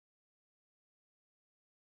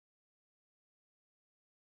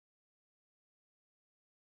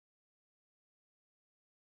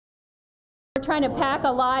We're trying to pack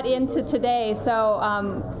a lot into today, so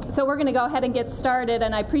we're going to go ahead and get started,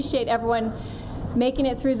 and I appreciate everyone making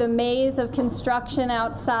it through the maze of construction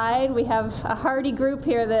outside. We have a hardy group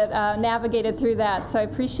here that navigated through that, so I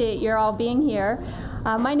appreciate your all being here.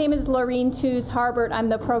 My name is Laureen Tews-Harbert. I'm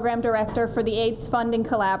the Program Director for the AIDS Funding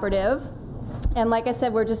Collaborative. And like I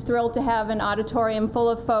said, we're just thrilled to have an auditorium full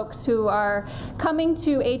of folks who are coming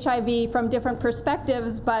to HIV from different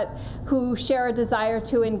perspectives, but who share a desire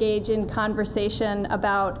to engage in conversation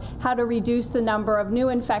about how to reduce the number of new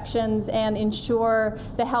infections and ensure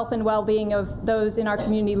the health and well-being of those in our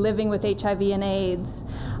community living with HIV and AIDS.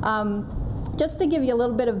 Just to give you a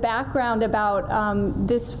little bit of background about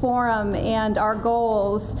this forum and our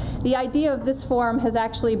goals, the idea of this forum has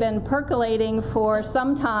actually been percolating for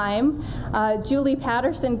some time. Julie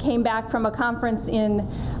Patterson came back from a conference in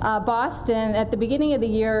Boston at the beginning of the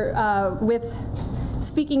year with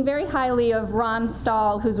speaking very highly of Ron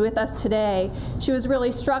Stahl, who's with us today. She was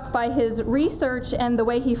really struck by his research and the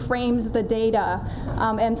way he frames the data,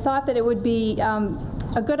 and thought that it would be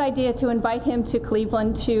a good idea to invite him to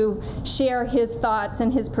Cleveland to share his thoughts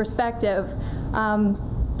and his perspective.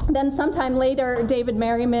 Then sometime later, David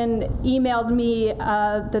Merriman emailed me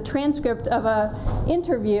the transcript of an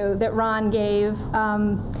interview that Ron gave,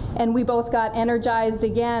 and we both got energized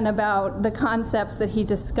again about the concepts that he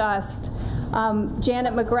discussed.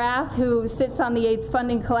 Janet McGrath, who sits on the AIDS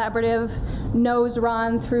Funding Collaborative, knows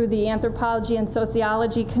Ron through the anthropology and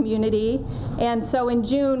sociology community. And so in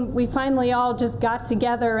June, we finally all just got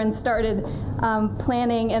together and started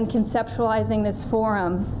planning and conceptualizing this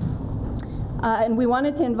forum. And we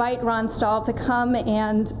wanted to invite Ron Stahl to come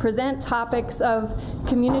and present topics of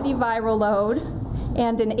community viral load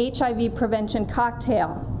and an HIV prevention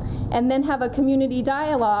cocktail, and then have a community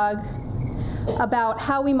dialogue about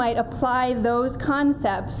how we might apply those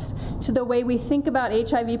concepts to the way we think about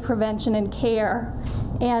HIV prevention and care,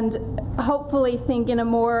 and hopefully think in a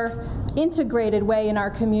more integrated way in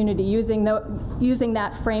our community using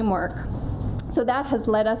that framework. So that has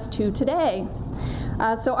led us to today.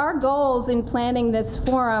 So our goals in planning this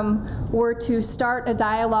forum were to start a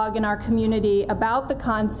dialogue in our community about the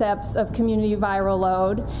concepts of community viral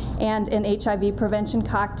load and an HIV prevention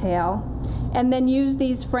cocktail, and then use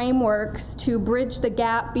these frameworks to bridge the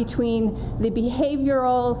gap between the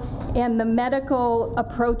behavioral and the medical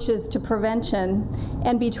approaches to prevention,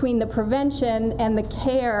 and between the prevention and the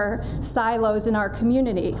care silos in our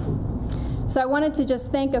community. So I wanted to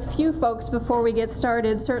just thank a few folks before we get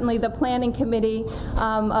started. Certainly the planning committee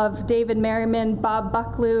of David Merriman, Bob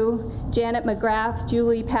Bucklew, Janet McGrath,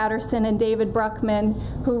 Julie Patterson, and David Bruckman,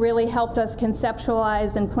 who really helped us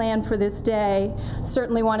conceptualize and plan for this day.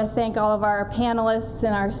 Certainly want to thank all of our panelists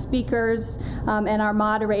and our speakers and our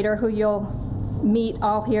moderator, who you'll meet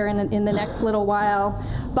all here in the next little while.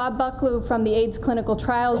 Bob Bucklew from the AIDS Clinical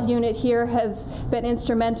Trials Unit here has been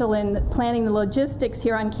instrumental in planning the logistics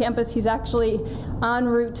here on campus. He's actually en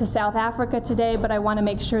route to South Africa today, but I want to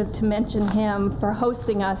make sure to mention him for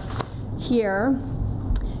hosting us here.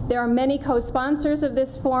 There are many co-sponsors of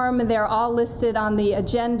this forum, and they're all listed on the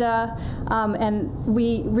agenda, and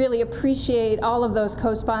we really appreciate all of those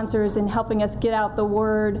co-sponsors in helping us get out the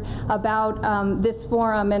word about this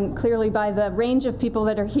forum. And clearly, by the range of people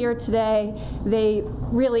that are here today, they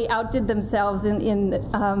really outdid themselves in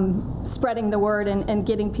spreading the word and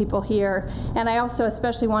getting people here. And I also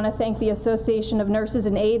especially want to thank the Association of Nurses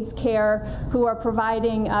in AIDS Care, who are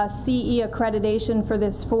providing CE accreditation for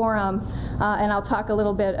this forum, and I'll talk a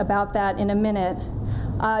little bit about that in a minute.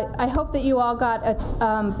 I hope that you all got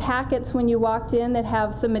packets when you walked in that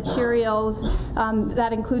have some materials.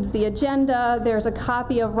 That includes the agenda. There's a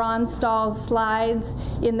copy of Ron Stahl's slides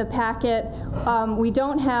in the packet. We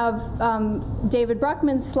don't have David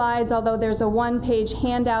Bruckman's slides, although there's a one-page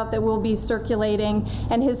handout that will be circulating,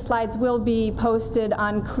 and his slides will be posted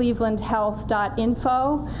on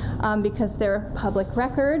clevelandhealth.info because they're public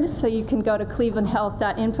records, so you can go to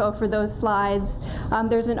clevelandhealth.info for those slides.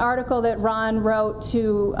 There's an article that Ron wrote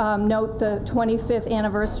to note the 25th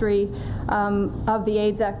anniversary of the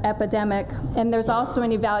AIDS epidemic, and there's also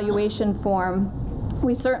an evaluation form.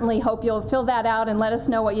 We certainly hope you'll fill that out and let us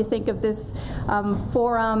know what you think of this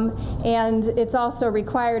forum. And it's also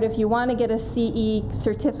required, if you want to get a CE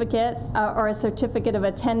certificate or a certificate of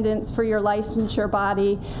attendance for your licensure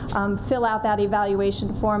body, fill out that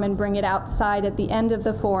evaluation form and bring it outside at the end of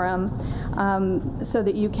the forum so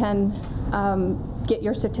that you can get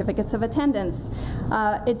your certificates of attendance.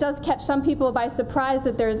 It does catch some people by surprise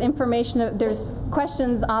that there's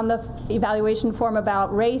questions on the evaluation form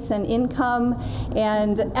about race and income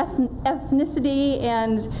and ethnicity,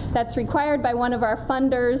 and that's required by one of our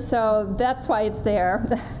funders, so that's why it's there.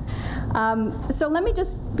 So let me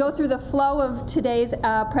just go through the flow of today's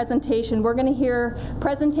presentation. We're going to hear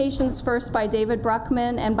presentations first by David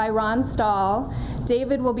Bruckman and by Ron Stahl.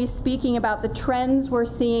 David will be speaking about the trends we're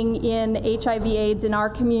seeing in HIV/AIDS in our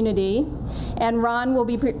community, and Ron will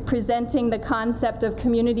be presenting the concept of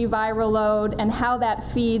community viral load and how that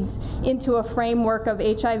feeds into a framework of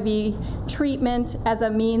HIV treatment as a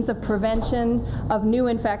means of prevention of new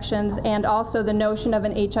infections, and also the notion of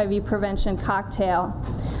an HIV prevention cocktail.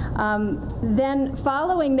 Then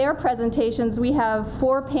following their presentations, we have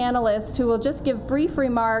 4 panelists who will just give brief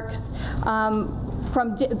remarks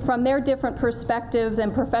from their different perspectives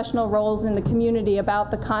and professional roles in the community about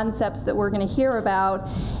the concepts that we're going to hear about.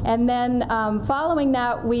 And then following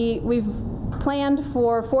that, we've planned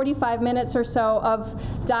for 45 minutes or so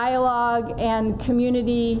of dialogue and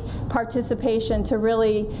community participation to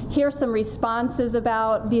really hear some responses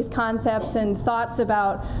about these concepts and thoughts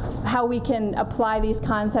about how we can apply these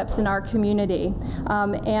concepts in our community.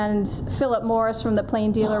 And Philip Morris from the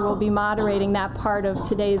Plain Dealer will be moderating that part of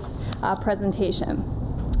today's presentation.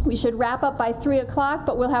 We should wrap up by 3 o'clock,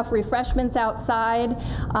 but we'll have refreshments outside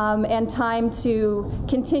and time to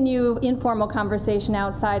continue informal conversation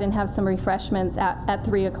outside and have some refreshments at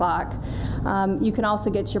 3 o'clock. You can also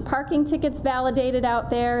get your parking tickets validated out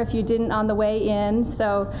there if you didn't on the way in,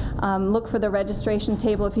 so look for the registration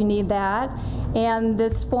table if you need that. And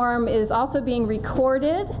this forum is also being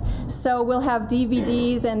recorded, so we'll have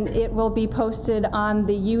DVDs and it will be posted on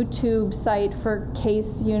the YouTube site for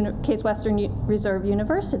Case Western Reserve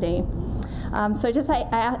University. So I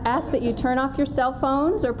ask that you turn off your cell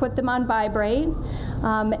phones or put them on vibrate.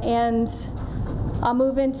 And I'll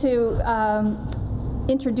move into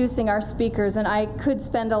introducing our speakers, and I could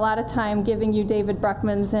spend a lot of time giving you David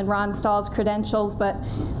Bruckman's and Ron Stahl's credentials, but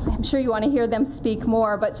I'm sure you want to hear them speak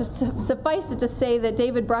more. But just to suffice it to say that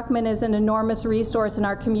David Bruckman is an enormous resource in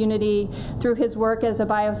our community through his work as a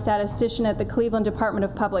biostatistician at the Cleveland Department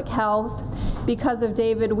of Public Health. Because of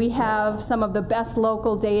David, we have some of the best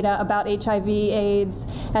local data about HIV/AIDS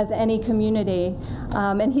as any community.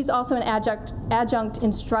 And he's also an adjunct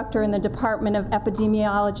instructor in the Department of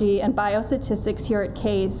Epidemiology and Biostatistics here at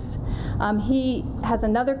Case. He has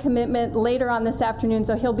another commitment later on this afternoon,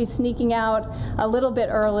 so he'll be sneaking out a little bit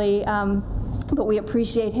early. But we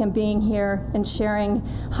appreciate him being here and sharing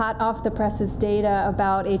hot off the presses data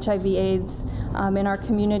about HIV/AIDS in our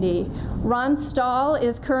community. Ron Stahl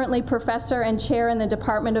is currently professor and chair in the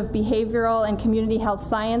Department of Behavioral and Community Health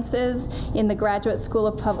Sciences in the Graduate School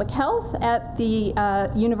of Public Health at the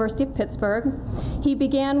University of Pittsburgh. He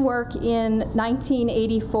began work in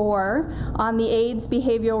 1984 on the AIDS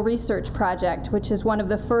Behavioral Research Project, which is one of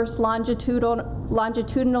the first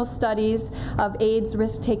longitudinal studies of AIDS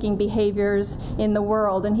risk-taking behaviors in the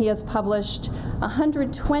world, and he has published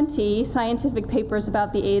 120 scientific papers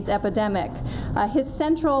about the AIDS epidemic. His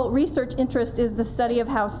central research interest is the study of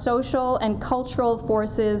how social and cultural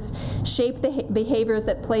forces shape the behaviors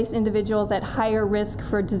that place individuals at higher risk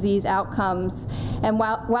for disease outcomes. And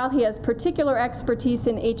while he has particular expertise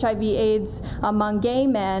in HIV/AIDS among gay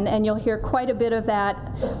men, and you'll hear quite a bit of that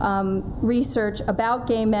research about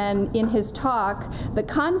gay men in his talk, the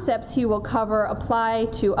concepts he will cover apply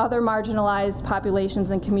to other marginalized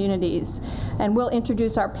populations and communities. And we'll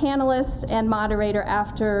introduce our panelists and moderator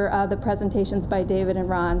after the presentations by David and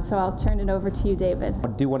Ron. So I'll turn it over to you, David. I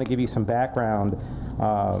do want to give you some background,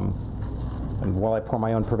 and while I pour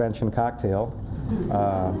my own prevention cocktail,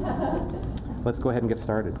 let's go ahead and get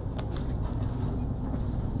started.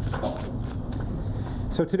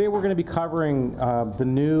 So today we're going to be covering the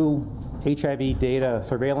new HIV data,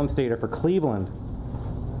 surveillance data for Cleveland.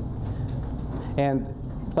 And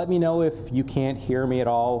let me know if you can't hear me at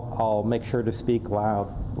all. I'll make sure to speak loud.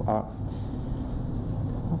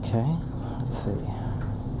 Okay, let's see.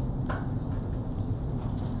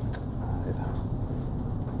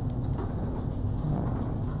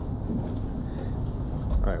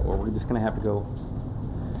 All right, well, we're just going to have to go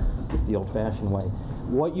the old-fashioned way.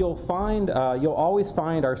 What you'll find, you'll always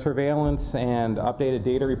find our surveillance and updated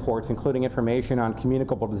data reports, including information on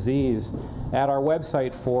communicable disease, at our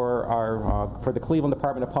website for the Cleveland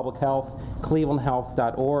Department of Public Health,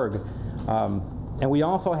 clevelandhealth.org. And we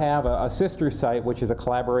also have a sister site, which is a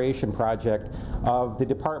collaboration project of the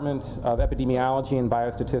Department of Epidemiology and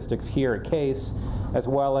Biostatistics here at Case, as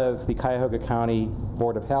well as the Cuyahoga County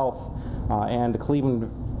Board of Health and the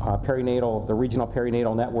Cleveland Perinatal, the Regional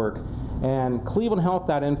Perinatal Network. And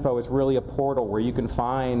clevelandhealth.info is really a portal where you can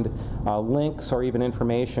find links or even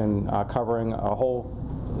information covering a whole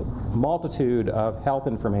multitude of health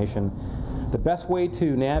information. The best way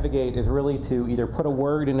to navigate is really to either put a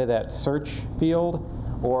word into that search field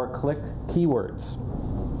or click keywords.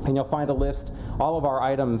 And you'll find a list. All of our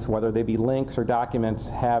items, whether they be links or documents,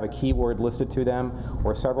 have a keyword listed to them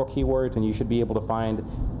or several keywords, and you should be able to find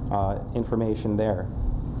information there.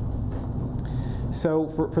 So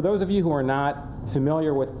for those of you who are not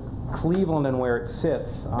familiar with Cleveland and where it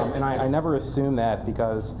sits, and I never assume that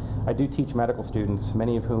because I do teach medical students,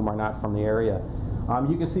 many of whom are not from the area.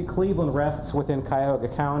 You can see Cleveland rests within Cuyahoga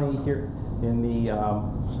County here in the,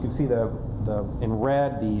 you can see in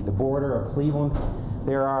red the border of Cleveland.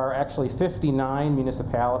 There are actually 59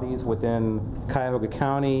 municipalities within Cuyahoga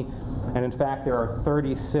County, and in fact there are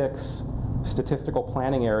 36 statistical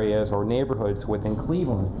planning areas or neighborhoods within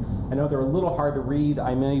Cleveland. I know they're a little hard to read.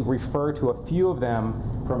 I may refer to a few of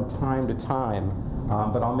them from time to time,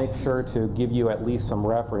 but I'll make sure to give you at least some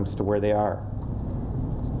reference to where they are.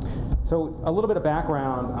 So a little bit of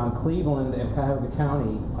background on Cleveland and Cuyahoga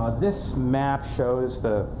County. This map shows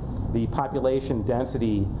the population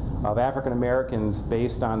density of African Americans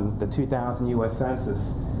based on the 2000 U.S.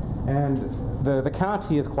 Census. And the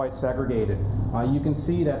county is quite segregated. You can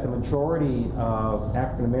see that the majority of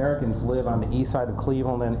African Americans live on the east side of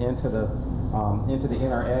Cleveland and into the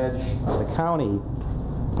inner edge of the county.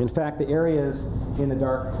 In fact, the areas in the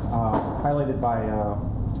dark, highlighted by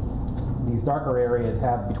these darker areas,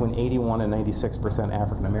 have between 81 and 96%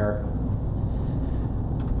 African American.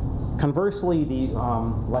 Conversely, the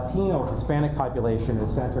Latino or Hispanic population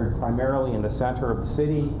is centered primarily in the center of the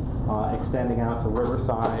city, extending out to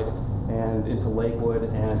Riverside and into Lakewood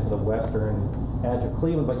and to the western edge of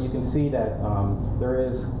Cleveland. But you can see that there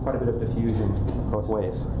is quite a bit of diffusion both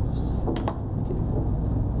ways.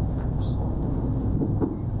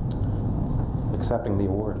 Accepting the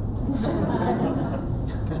award.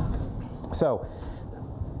 So,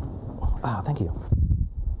 thank you.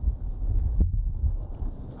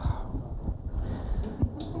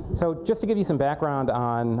 So just to give you some background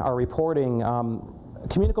on our reporting,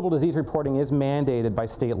 communicable disease reporting is mandated by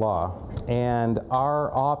state law, and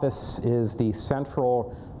our office is the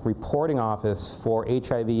central reporting office for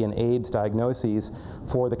HIV and AIDS diagnoses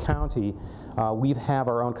for the county. We have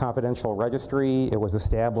our own confidential registry. It was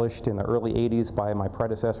established in the early 80s by my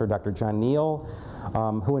predecessor, Dr. John Neal,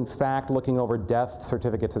 who in fact, looking over death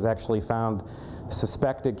certificates, has actually found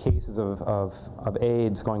suspected cases of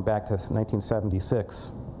AIDS going back to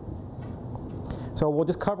 1976. So we'll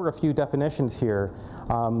just cover a few definitions here.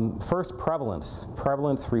 First, prevalence.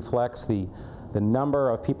 Prevalence reflects the number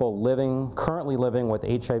of people currently living with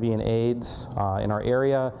HIV and AIDS in our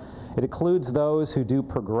area. It includes those who do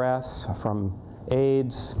progress from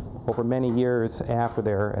AIDS over many years after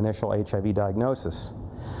their initial HIV diagnosis.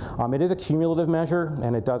 It is a cumulative measure,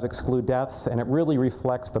 and it does exclude deaths, and it really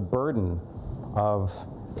reflects the burden of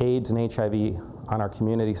AIDS and HIV on our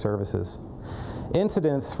community services.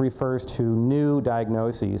 Incidence refers to new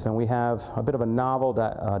diagnoses, and we have a bit of a novel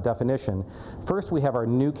definition. First, we have our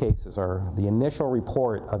new cases, or the initial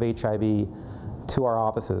report of HIV to our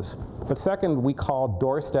offices. But second, we call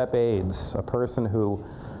doorstep AIDS, a person who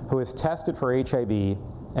is tested for HIV,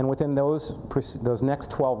 and within those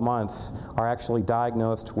next 12 months are actually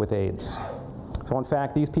diagnosed with AIDS. So in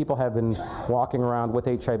fact, these people have been walking around with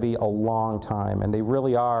HIV a long time, and they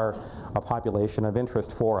really are a population of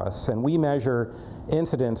interest for us. And we measure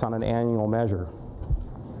incidence on an annual measure.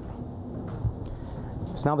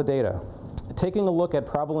 So now the data. Taking a look at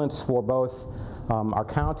prevalence for both our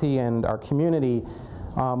county and our community,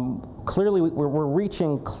 clearly we're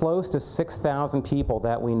reaching close to 6,000 people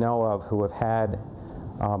that we know of who have had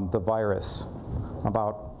the virus.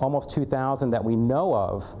 About almost 2,000 that we know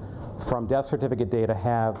of from death certificate data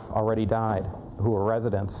have already died, who are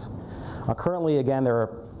residents. Currently, again, there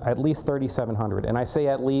are at least 3,700, and I say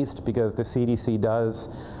at least because the CDC does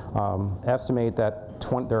estimate that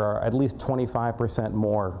there are at least 25%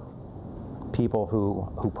 more people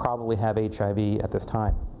who probably have HIV at this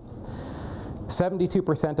time.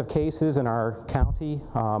 72% of cases in our county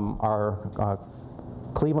are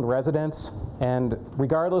Cleveland residents, and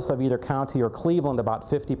regardless of either county or Cleveland, about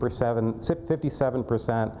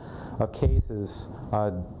 57% of cases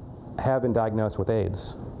have been diagnosed with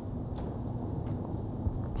AIDS.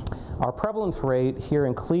 Our prevalence rate here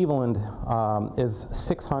in Cleveland is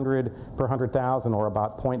 600 per 100,000, or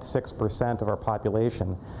about 0.6% of our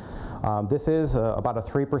population. This is about a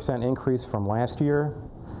 3% increase from last year.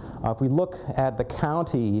 If we look at the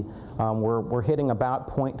county, we're hitting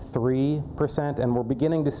about 0.3%, and we're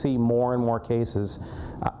beginning to see more and more cases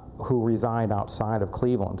who reside outside of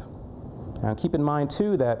Cleveland. And keep in mind,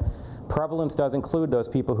 too, that prevalence does include those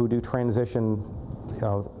people who do transition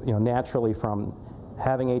naturally from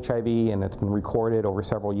having HIV, and it's been recorded over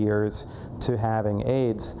several years, to having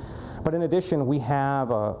AIDS. But in addition, we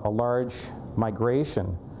have a large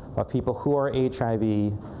migration of people who are HIV,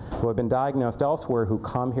 who have been diagnosed elsewhere, who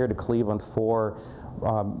come here to Cleveland for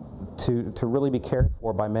to really be cared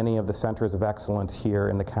for by many of the centers of excellence here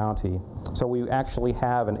in the county. So we actually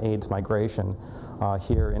have an AIDS migration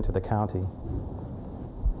here into the county.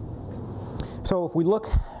 So if we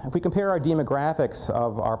compare our demographics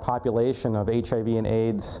of our population of HIV and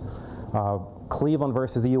AIDS, Cleveland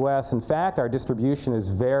versus the US, in fact, our distribution is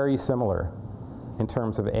very similar in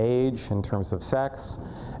terms of age, in terms of sex,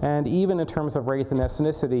 and even in terms of race and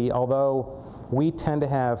ethnicity, although we tend to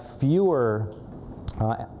have fewer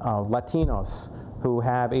Latinos who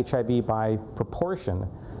have HIV by proportion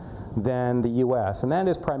than the US. And that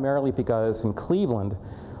is primarily because in Cleveland,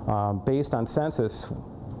 based on census,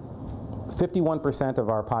 51% of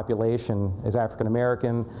our population is African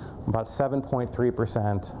American, about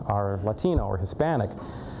 7.3% are Latino or Hispanic.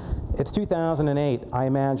 It's 2008. I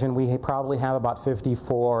imagine we probably have about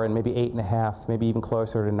 54 and maybe 8.5, maybe even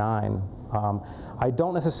closer to 9. I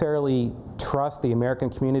don't necessarily trust the American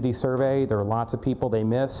Community Survey. There are lots of people they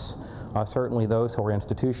miss, certainly those who are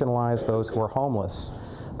institutionalized, those who are homeless.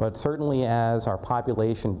 But certainly as our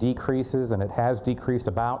population decreases, and it has decreased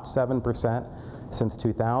about 7% since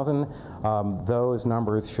 2000, those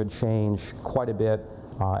numbers should change quite a bit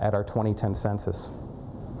at our 2010 census.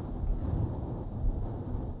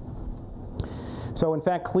 So in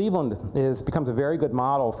fact, Cleveland becomes a very good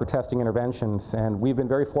model for testing interventions, and we've been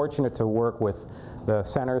very fortunate to work with the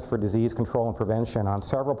Centers for Disease Control and Prevention on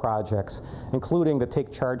several projects, including the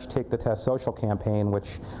Take Charge, Take the Test social campaign,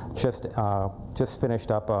 which just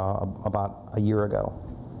finished up about a year ago.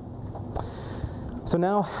 So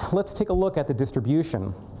now let's take a look at the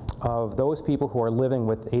distribution of those people who are living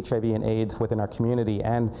with HIV and AIDS within our community,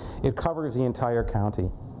 and it covers the entire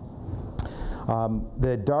county.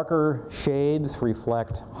 The darker shades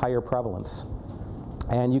reflect higher prevalence.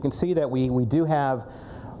 And you can see that we do have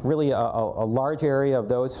really a large area of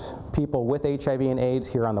those people with HIV and AIDS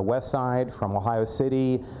here on the west side, from Ohio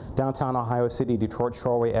City, downtown Ohio City, Detroit,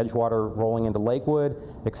 Shoreway, Edgewater, rolling into Lakewood,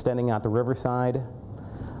 extending out to Riverside.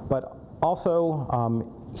 But also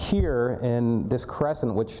here in this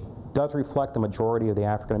crescent, which does reflect the majority of the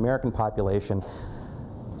African American population,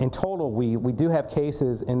 in total we do have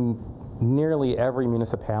cases in nearly every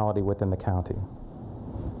municipality within the county.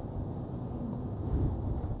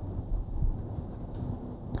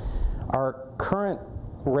 Our current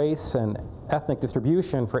race and ethnic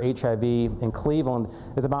distribution for HIV in Cleveland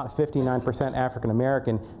is about 59% African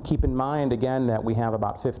American. Keep in mind again that we have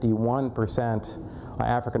about 51%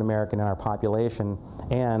 African American in our population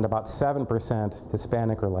and about 7%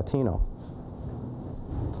 Hispanic or Latino.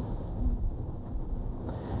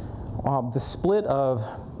 The split of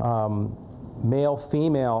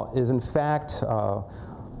male-female is in fact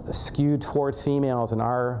skewed towards females in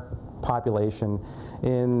our population.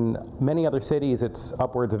 In many other cities, it's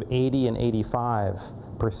upwards of 80 and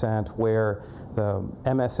 85%, where the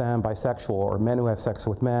MSM, bisexual, or men who have sex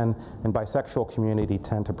with men, and bisexual community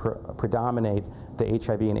tend to predominate the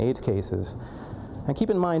HIV and AIDS cases. And keep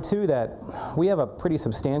in mind, too, that we have a pretty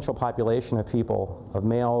substantial population of people, of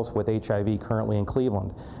males with HIV currently in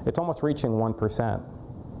Cleveland. It's almost reaching 1%.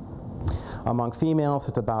 Among females,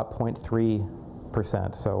 it's about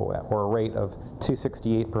 0.3%, so, or a rate of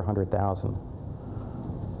 268 per 100,000.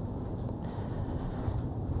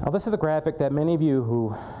 Now, this is a graphic that many of you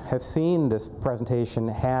who have seen this presentation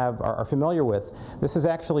are familiar with. This is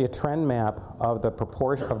actually a trend map of the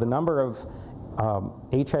proportion of the number of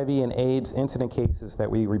HIV and AIDS incident cases that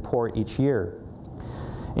we report each year.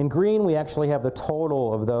 In green, we actually have the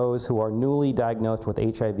total of those who are newly diagnosed with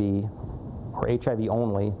HIV, or HIV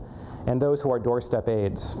only, and those who are doorstep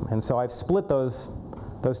AIDS. And so I've split those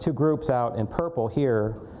two groups out in purple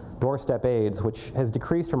here, doorstep AIDS, which has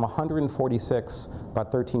decreased from 146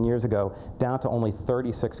 about 13 years ago down to only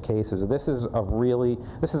 36 cases. This is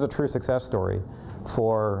a true success story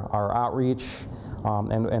for our outreach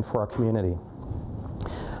and for our community.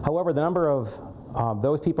 However, the number of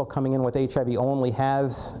those people coming in with HIV only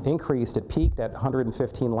has increased. It peaked at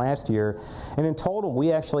 115 last year, and in total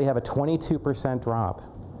we actually have a 22% drop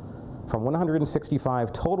from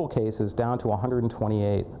 165 total cases down to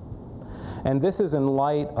 128. And this is in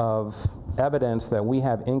light of evidence that we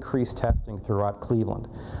have increased testing throughout Cleveland,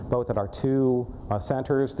 both at our two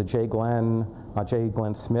centers, the J. Glenn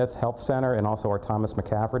Smith Health Center and also our Thomas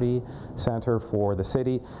McCafferty Center for the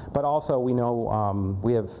city. But also we know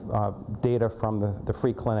we have data from the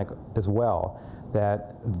Free Clinic as well,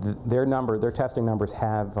 that their testing numbers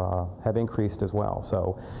have increased as well.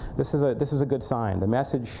 So this is a good sign. The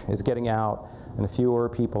message is getting out, and fewer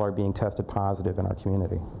people are being tested positive in our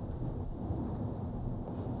community.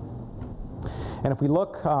 And if we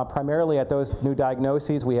look primarily at those new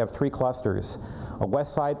diagnoses, we have 3 clusters. A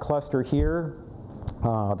West Side cluster here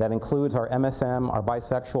that includes our MSM, our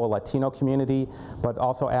bisexual Latino community, but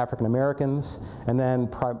also African Americans, and then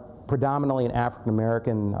predominantly an African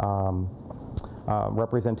American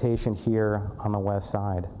representation here on the west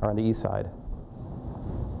side, or on the east side.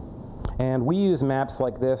 And we use maps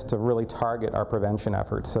like this to really target our prevention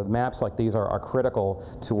efforts. So maps like these are critical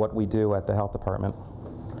to what we do at the health department.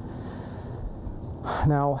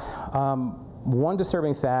 Now, one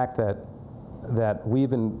disturbing fact that we've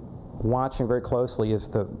been watching very closely is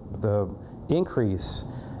the increase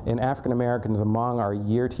in African Americans among our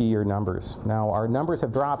year-to-year numbers. Now, our numbers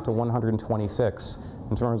have dropped to 126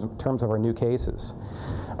 in terms of our new cases.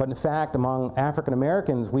 But in fact, among African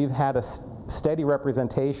Americans, we've had a steady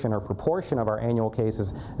representation or proportion of our annual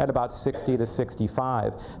cases at about 60 to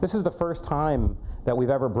 65. This is the first time that we've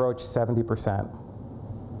ever broached 70%.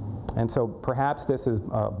 And so perhaps this is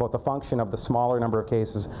both a function of the smaller number of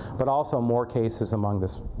cases, but also more cases among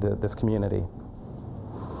this community.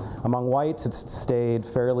 Among whites, it's stayed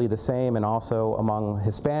fairly the same, and also among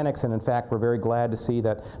Hispanics, and in fact, we're very glad to see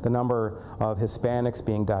that the number of Hispanics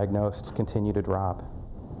being diagnosed continue to drop.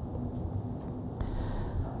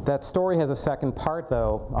 That story has a second part,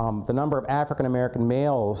 though. The number of African American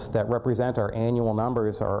males that represent our annual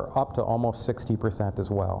numbers are up to almost 60% as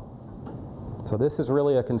well. So this is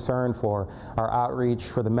really a concern for our outreach,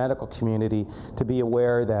 for the medical community, to be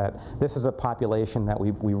aware that this is a population that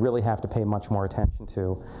we really have to pay much more attention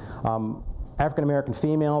to. African American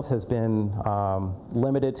females has been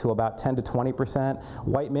limited to about 10 to 20%.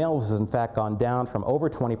 White males has in fact gone down from over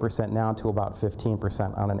 20% now to about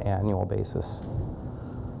 15% on an annual basis.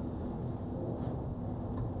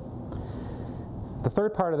 The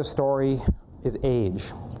third part of the story is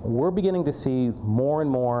age. We're beginning to see more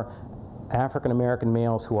and more African American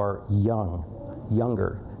males who are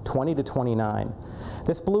younger, 20 to 29.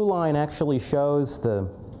 This blue line actually shows the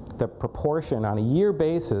proportion on a year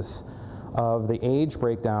basis of the age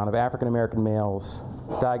breakdown of African American males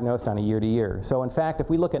diagnosed on a year-to-year. So in fact, if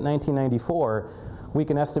we look at 1994, we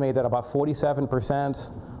can estimate that about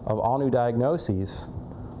 47% of all new diagnoses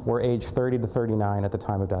were age 30 to 39 at the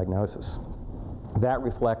time of diagnosis. That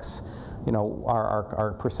reflects, you know,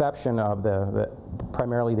 our perception of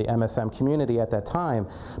primarily the MSM community at that time.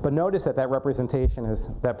 But notice that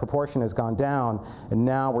that proportion has gone down, and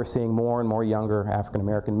now we're seeing more and more younger African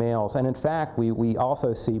American males. And in fact, we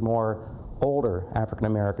also see more older African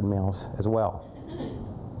American males as well.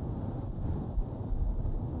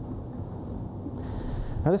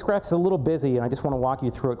 Now this graph is a little busy, and I just want to walk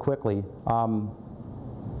you through it quickly.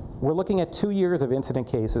 We're looking at 2 years of incident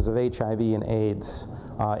cases of HIV and AIDS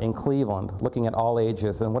in Cleveland, looking at all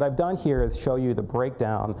ages. And what I've done here is show you the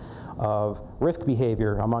breakdown of risk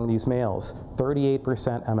behavior among these males. 38%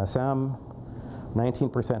 MSM,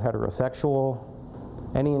 19% heterosexual,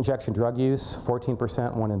 any injection drug use,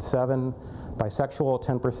 14%, 1 in 7, bisexual,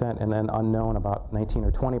 10%, and then unknown, about 19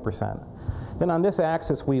 or 20%. Then on this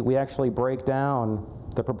axis, we actually break down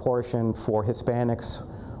the proportion for Hispanics,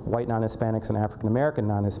 white non-Hispanics, and African American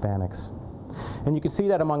non-Hispanics. And you can see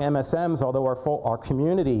that among MSMs, although our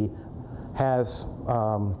community has,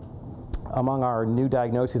 among our new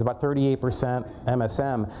diagnoses, about 38%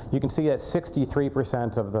 MSM, you can see that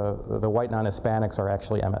 63% of the white non-Hispanics are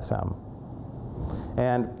actually MSM.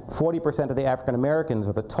 And 40% of the African Americans,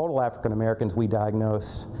 of the total African Americans we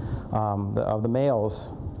diagnose, of the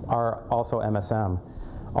males, are also MSM.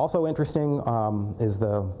 Also interesting is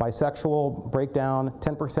the bisexual breakdown,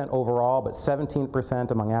 10% overall, but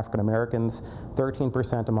 17% among African Americans,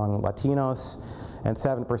 13% among Latinos, and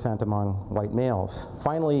 7% among white males.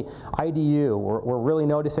 Finally, IDU. We're really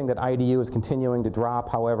noticing that IDU is continuing to drop.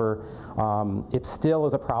 However, it still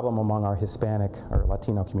is a problem among our Hispanic or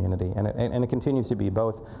Latino community, and it continues to be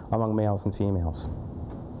both among males and females.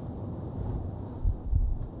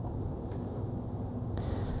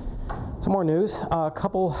 Some more news.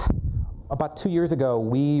 About 2 years ago,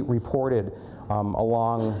 we reported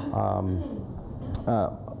along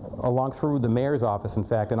through the mayor's office, in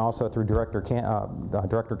fact, and also through Director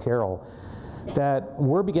Carroll, that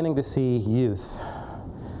we're beginning to see youth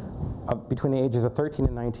between the ages of 13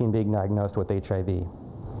 and 19 being diagnosed with HIV.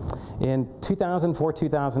 In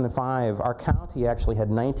 2004-2005, our county actually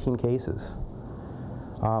had 19 cases.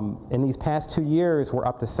 In these past 2 years, we're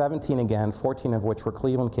up to 17 again, 14 of which were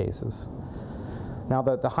Cleveland cases. Now,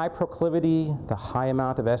 the high proclivity, the high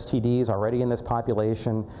amount of STDs already in this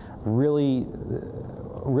population really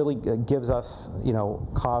gives us, you know,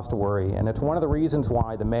 cause to worry. And it's one of the reasons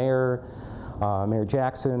why the mayor, Mayor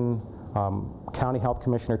Jackson, County Health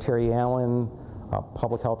Commissioner Terry Allen,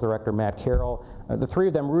 Public Health Director Matt Carroll. The three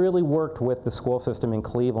of them really worked with the school system in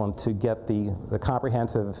Cleveland to get the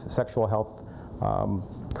comprehensive sexual health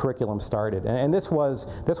curriculum started. And this was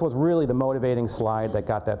really the motivating slide that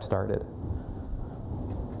got that started.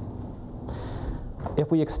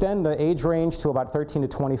 If we extend the age range to about 13 to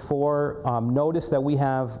 24, notice that we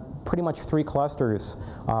have pretty much 3 clusters,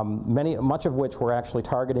 much of which we're actually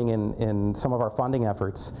targeting in some of our funding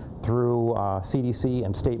efforts through CDC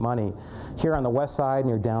and state money. Here on the west side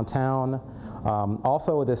near downtown,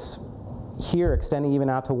 also this here extending even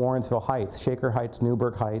out to Warrensville Heights, Shaker Heights,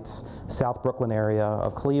 Newburgh Heights, South Brooklyn area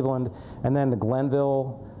of Cleveland, and then the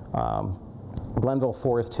Glenville,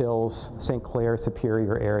 Forest Hills, St. Clair,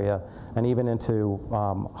 Superior area, and even into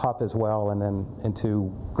Huff as well, and then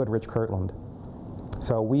into Goodrich, Kirtland.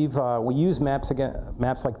 So we use maps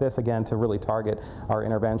like this again to really target our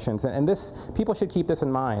interventions, and people should keep this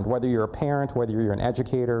in mind, whether you're a parent, whether you're an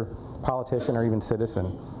educator, politician, or even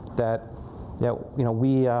citizen, that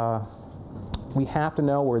we have to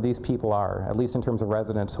know where these people are, at least in terms of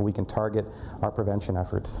residents, so we can target our prevention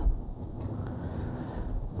efforts.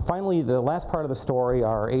 Finally, the last part of the story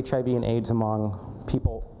are HIV and AIDS among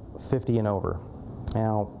people 50 and over.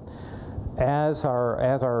 Now, as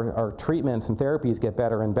our treatments and therapies get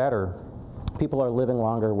better and better, people are living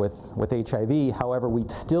longer with HIV. However, we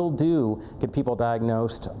still do get people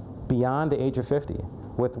diagnosed beyond the age of 50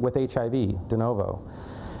 with HIV de novo.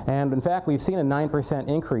 And in fact, we've seen a 9%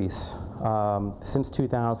 increase since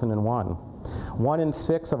 2001. 1 in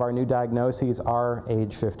 6 of our new diagnoses are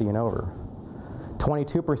age 50 and over.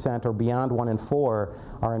 22% or beyond 1 in 4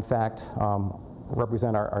 are in fact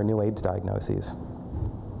represent our new AIDS diagnoses.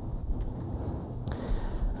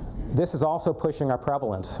 This is also pushing our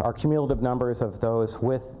prevalence, our cumulative numbers of those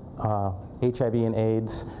with HIV and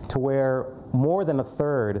AIDS, to where more than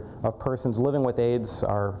 1/3 of persons living with AIDS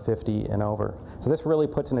are 50 and over. So this really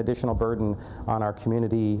puts an additional burden on our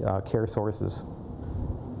community care sources.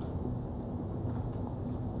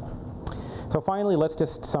 So finally, let's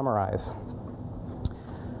just summarize.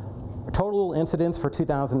 Total incidence for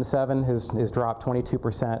 2007 has dropped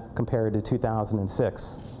 22% compared to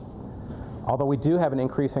 2006. Although we do have an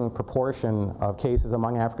increasing proportion of cases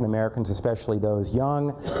among African Americans, especially those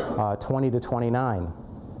young, 20 to 29.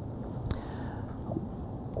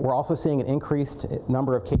 We're also seeing an increased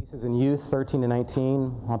number of cases in youth, 13 to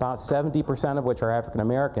 19, about 70% of which are African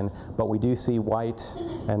American, but we do see white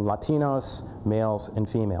and Latinos, males and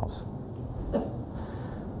females.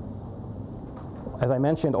 As I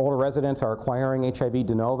mentioned, older residents are acquiring HIV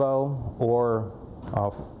de novo or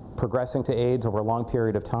progressing to AIDS over a long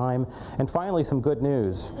period of time. And finally, some good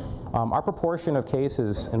news. Our proportion of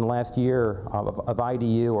cases in the last year of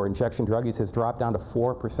IDU or injection drug use has dropped down to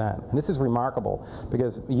 4%. And this is remarkable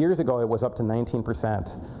because years ago it was up to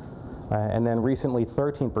 19%. And then recently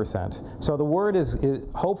 13%. So the word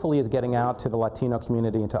hopefully is getting out to the Latino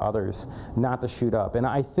community and to others not to shoot up. And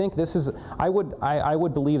I think this is, I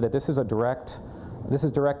would believe that this is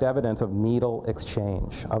direct evidence of needle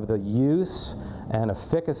exchange, of the use and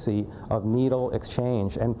efficacy of needle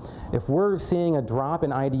exchange. And if we're seeing a drop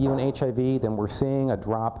in IDU and HIV, then we're seeing a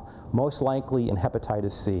drop most likely in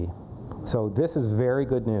hepatitis C. So this is very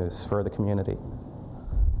good news for the community.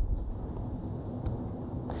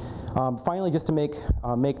 Finally, just to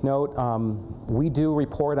make note, we do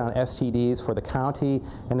report on STDs for the county,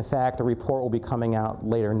 and in fact, a report will be coming out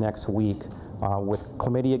later next week with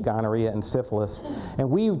chlamydia, gonorrhea, and syphilis. And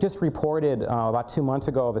we just reported about 2 months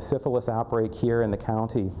ago of a syphilis outbreak here in the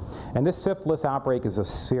county. And this syphilis outbreak is a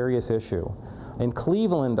serious issue. In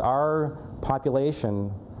Cleveland, our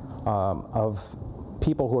population of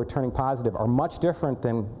people who are turning positive are much different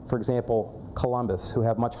than, for example, Columbus, who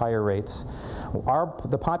have much higher rates.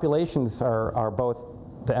 The populations are both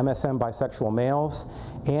the MSM bisexual males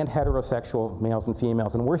and heterosexual males and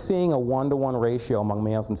females. And we're seeing a 1-to-1 ratio among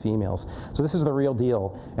males and females. So this is the real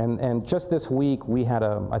deal. And just this week, we had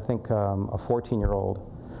I think a 14-year-old.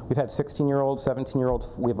 We've had 16-year-olds,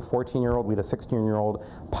 17-year-olds. We have a 14-year-old. We had a 16-year-old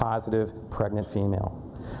positive pregnant female.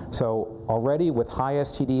 So already with high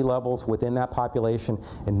STD levels within that population,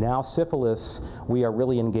 and now syphilis, we are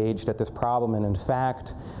really engaged at this problem. And in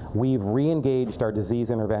fact, we've re-engaged our disease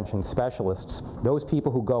intervention specialists, those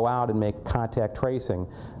people who go out and make contact tracing,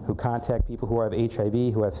 who contact people who have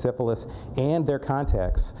HIV, who have syphilis, and their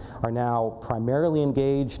contacts are now primarily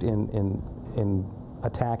engaged in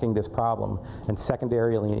attacking this problem, and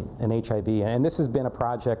secondarily in HIV. And this has been a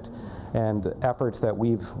project and efforts that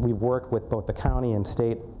we've worked with both the county and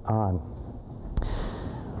state on.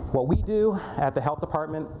 What we do at the health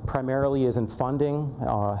department primarily is in funding,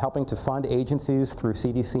 helping to fund agencies through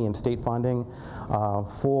CDC and state funding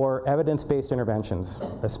for evidence-based interventions,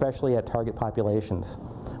 especially at target populations.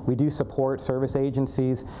 We do support service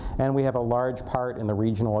agencies, and we have a large part in the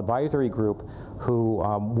regional advisory group who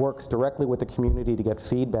works directly with the community to get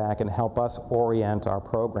feedback and help us orient our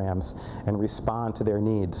programs and respond to their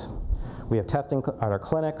needs. We have testing at our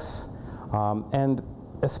clinics, and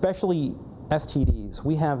especially STDs.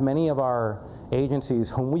 We have many of our agencies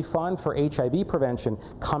whom we fund for HIV prevention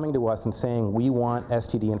coming to us and saying we want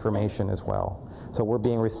STD information as well. So we're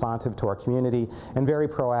being responsive to our community and very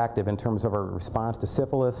proactive in terms of our response to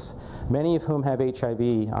syphilis, many of whom have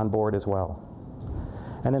HIV on board as well.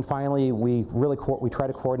 And then finally, we try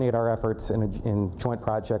to coordinate our efforts in joint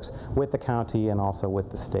projects with the county and also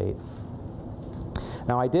with the state.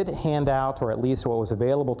 Now, I did hand out, or at least what was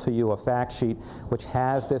available to you, a fact sheet which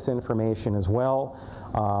has this information as well.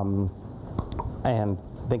 And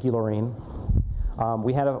thank you, Laureen.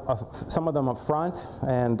 We had some of them up front,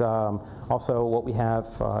 and also what we have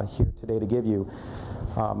here today to give you.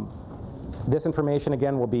 This information,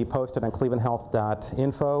 again, will be posted on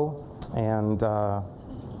clevelandhealth.info, and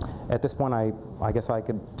at this point, I guess I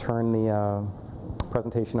could turn the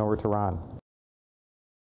presentation over to Ron.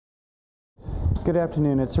 Good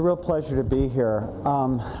afternoon. It's a real pleasure to be here.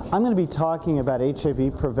 I'm going to be talking about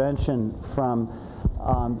HIV prevention from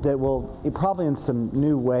that will probably in some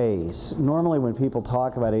new ways. Normally when people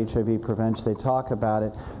talk about HIV prevention, they talk about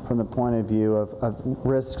it from the point of view of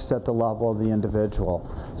risks at the level of the individual.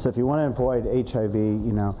 So if you want to avoid HIV,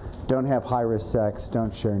 don't have high-risk sex,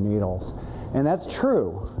 don't share needles. And that's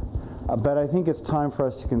true, but I think it's time for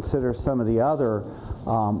us to consider some of the other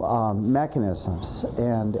mechanisms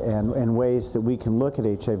and ways that we can look at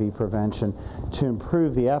HIV prevention to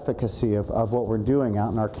improve the efficacy of what we're doing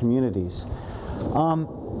out in our communities. I'm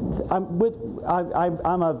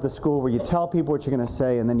of the school where you tell people what you're going to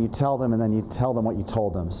say, and then you tell them, and then you tell them what you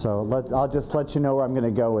told them. So I'll just let you know where I'm going to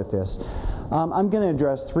go with this. I'm going to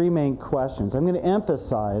address three main questions. I'm going to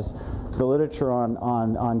emphasize the literature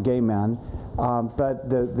on gay men, but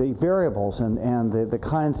the variables and the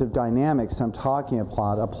kinds of dynamics I'm talking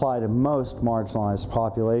about apply to most marginalized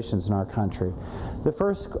populations in our country. The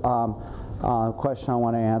first question I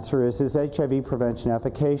want to answer is HIV prevention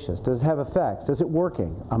efficacious? Does it have effects? Is it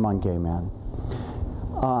working among gay men?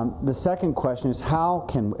 The second question is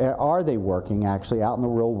are they working actually out in the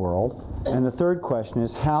real world? And the third question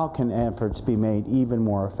is how can efforts be made even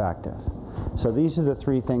more effective? So these are the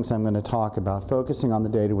three things I'm going to talk about, focusing on the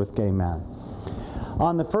data with gay men.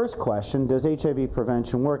 On the first question, does HIV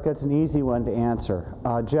prevention work? That's an easy one to answer.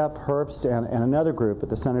 Jeff Herbst and another group at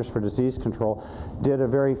the Centers for Disease Control did a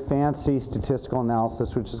very fancy statistical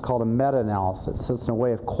analysis, which is called a meta-analysis. So it's a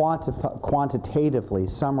way of quantitatively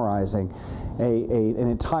summarizing an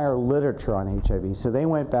entire literature on HIV. So they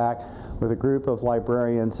went back with a group of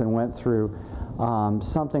librarians and went through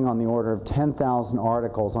something on the order of 10,000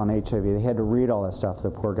 articles on HIV. They had to read all that stuff, the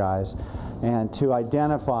poor guys, and to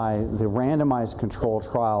identify the randomized control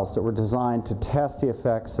trials that were designed to test the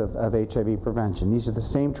effects of HIV prevention. These are the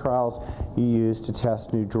same trials you use to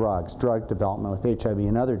test new drugs, drug development with HIV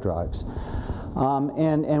and other drugs.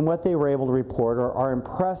 And what they were able to report are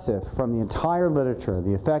impressive from the entire literature,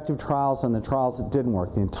 the effective trials and the trials that didn't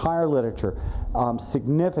work, the entire literature,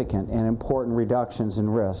 significant and important reductions in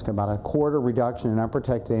risk, about a quarter reduction in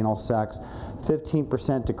unprotected anal sex,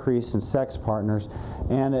 15% decrease in sex partners,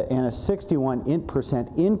 and a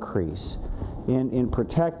 61% increase in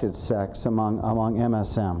protected sex among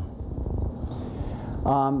MSM.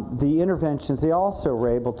 The interventions, they also were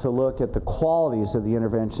able to look at the qualities of the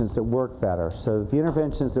interventions that work better. So the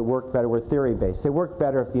interventions that work better were theory-based. They worked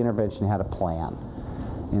better if the intervention had a plan,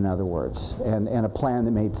 in other words, and a plan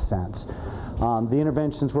that made sense. The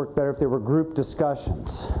interventions work better if there were group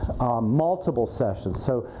discussions, multiple sessions.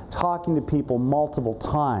 So talking to people multiple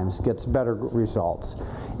times gets better results.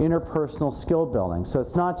 Interpersonal skill building. So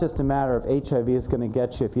it's not just a matter of HIV is going to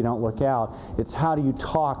get you if you don't look out. It's how do you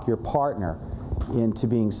talk your partner into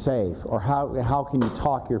being safe, or how can you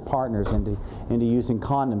talk your partners into using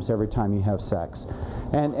condoms every time you have sex,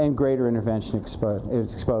 and greater intervention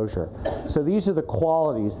exposure. So these are the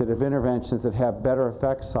qualities of interventions that have better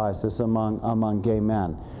effect sizes among gay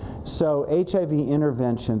men. So HIV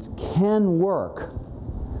interventions can work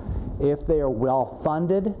if they are well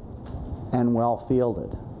funded and well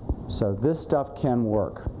fielded. So this stuff can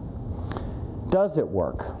work. Does it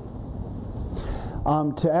work?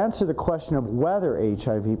 To answer the question of whether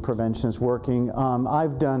HIV prevention is working,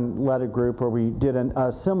 I've led a group where we did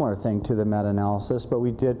a similar thing to the meta-analysis, but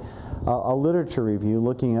we did a literature review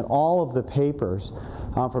looking at all of the papers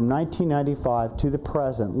from 1995 to the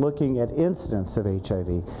present, looking at incidence of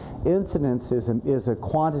HIV. Incidence is a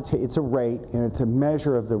quantity, it's a rate, and it's a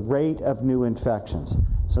measure of the rate of new infections.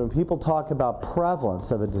 So when people talk about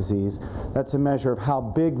prevalence of a disease, that's a measure of how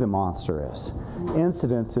big the monster is.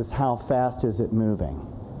 Incidence is how fast is it moving.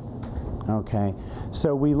 Okay,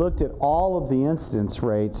 so we looked at all of the incidence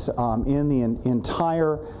rates in the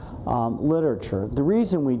entire literature. The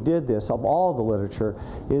reason we did this, of all the literature,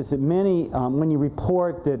 is that many, when you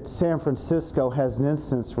report that San Francisco has an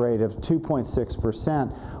incidence rate of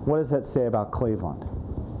 2.6%, what does that say about Cleveland?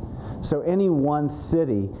 So any one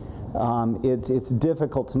city, it's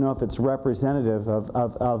difficult to know if it's representative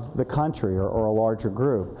of the country or a larger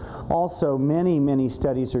group. Also, many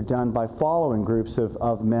studies are done by following groups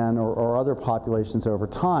of men or other populations over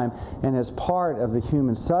time, and as part of the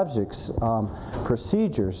human subjects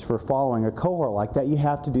procedures for following a cohort like that, you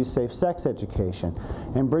have to do safe sex education.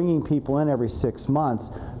 And bringing people in every 6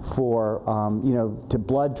 months for, to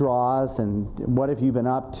blood draws and what have you been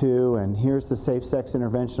up to, and here's the safe sex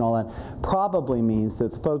intervention, all that, probably means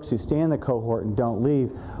that the folks who stay in the cohort and don't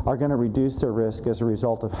leave are going to reduce their risk as a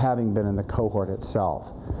result of having been in the cohort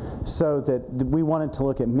itself. So that we wanted to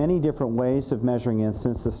look at many different ways of measuring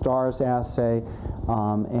incidence, the STARS assay,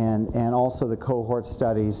 and also the cohort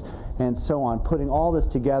studies, and so on, putting all this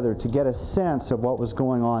together to get a sense of what was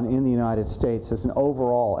going on in the United States as an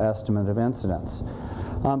overall estimate of incidence.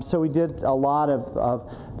 So we did a lot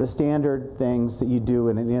of the standard things that you do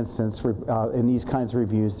in an instance in these kinds of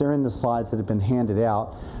reviews. They're in the slides that have been handed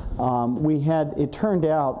out. It turned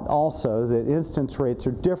out also that incidence rates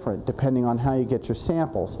are different depending on how you get your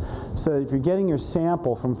samples. So if you're getting your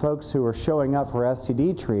sample from folks who are showing up for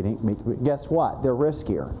STD treating, guess what? They're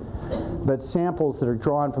riskier. But samples that are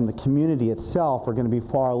drawn from the community itself are going to be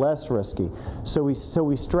far less risky. So we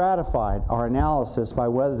stratified our analysis by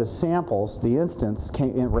whether the samples, the incidence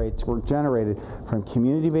rates, were generated from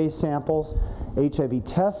community-based samples, HIV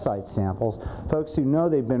test site samples, folks who know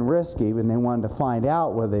they've been risky and they wanted to find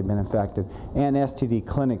out whether they've been infected, and STD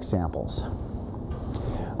clinic samples.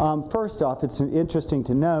 First off, it's interesting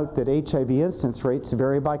to note that HIV incidence rates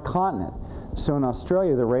vary by continent. So in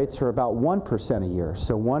Australia, the rates are about 1% a year.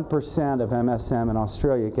 So 1% of MSM in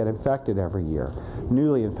Australia get infected every year,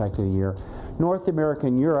 newly infected a year. North America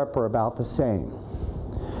and Europe are about the same.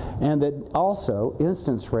 And that also,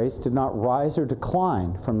 incidence rates did not rise or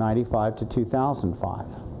decline from 95 to 2005.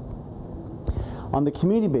 On the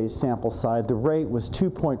community-based sample side, the rate was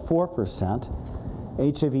 2.4%,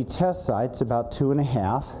 HIV test sites about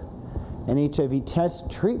 2.5%, and HIV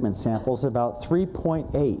test treatment samples about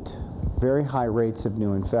 3.8%. Very high rates of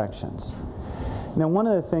new infections. Now, one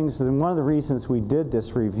of the things, and one of the reasons we did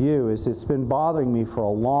this review is it's been bothering me for a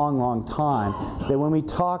long time that when we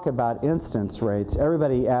talk about incidence rates,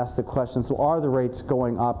 everybody asks the question, so are the rates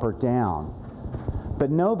going up or down?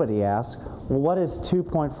 But nobody asks, well, what does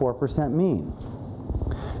 2.4% mean?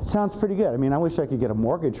 It sounds pretty good. I mean, I wish I could get a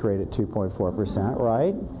mortgage rate at 2.4%,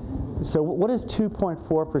 right? So what does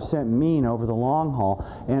 2.4% mean over the long haul,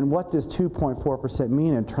 and what does 2.4%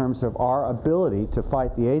 mean in terms of our ability to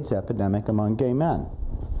fight the AIDS epidemic among gay men?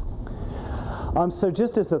 So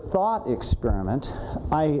just as a thought experiment,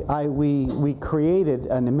 we created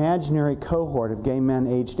an imaginary cohort of gay men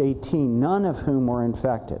aged 18, none of whom were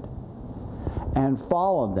infected, and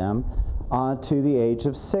followed them to the age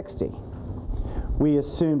of 60. We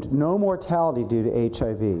assumed no mortality due to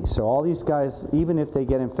HIV. So all these guys, even if they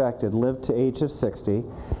get infected, live to age of 60.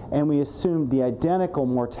 And we assumed the identical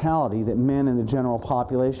mortality that men in the general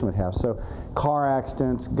population would have. So car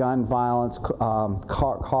accidents, gun violence,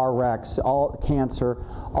 car wrecks, cancer,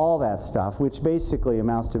 all that stuff, which basically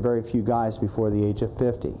amounts to very few guys before the age of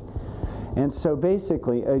 50. And so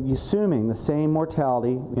basically, assuming the same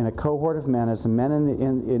mortality in a cohort of men as the men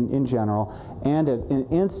in general, and an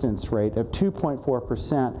incidence rate of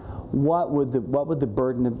 2.4%, what would the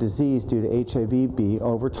burden of disease due to HIV be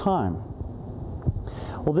over time?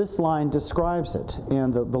 Well, this line describes it,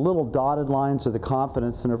 and the little dotted lines are the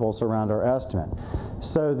confidence intervals around our estimate.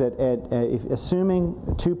 So that assuming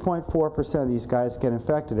 2.4% of these guys get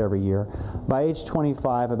infected every year, by age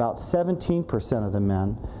 25, about 17% of the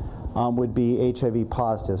men would be HIV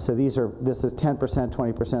positive. So this is 10%,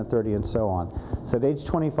 20%, 30%, and so on. So at age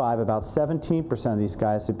 25, about 17% of these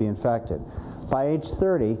guys would be infected. By age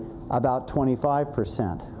 30, about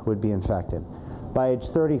 25% would be infected. By age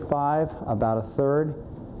 35, about a third,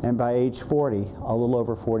 and by age 40, a little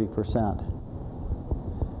over 40%.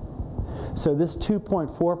 So this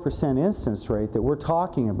 2.4% incidence rate that we're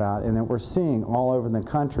talking about and that we're seeing all over the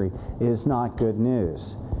country is not good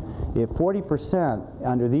news. If 40%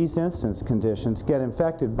 under these incidence conditions get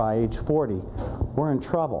infected by age 40, we're in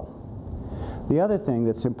trouble. The other thing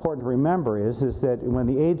that's important to remember is that when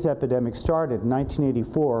the AIDS epidemic started in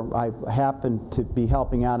 1984, I happened to be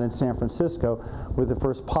helping out in San Francisco with the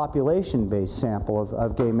first population-based sample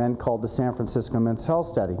of gay men called the San Francisco Men's Health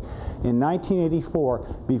Study. In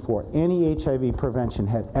 1984, before any HIV prevention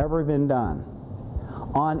had ever been done,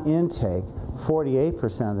 on intake,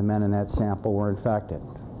 48% of the men in that sample were infected.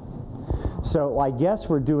 So I guess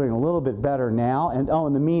we're doing a little bit better now,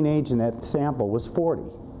 and the mean age in that sample was 40.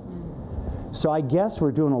 So I guess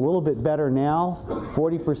we're doing a little bit better now.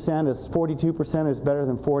 42% is better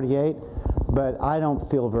than 48, but I don't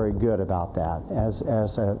feel very good about that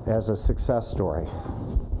as a success story.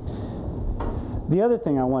 The other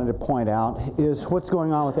thing I wanted to point out is what's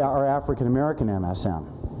going on with our African American MSM.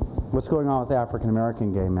 What's going on with African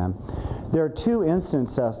American gay men? There are two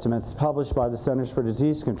incidence estimates published by the Centers for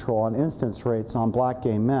Disease Control on incidence rates on black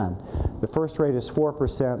gay men. The first rate is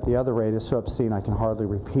 4%, the other rate is so obscene I can hardly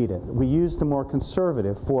repeat it. We use the more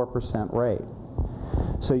conservative 4% rate.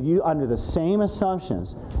 So under the same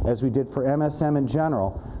assumptions as we did for MSM in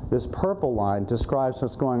general, this purple line describes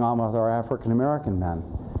what's going on with our African American men.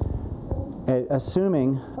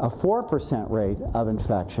 Assuming a 4% rate of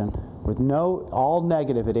infection with all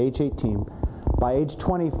negative at age 18, by age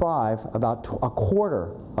 25, about a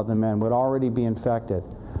quarter of the men would already be infected.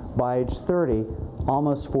 By age 30,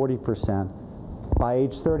 almost 40%. By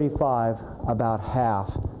age 35, about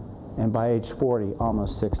half. And by age 40,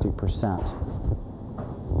 almost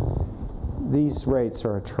 60%. These rates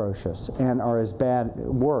are atrocious and are as bad,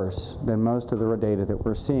 worse than most of the data that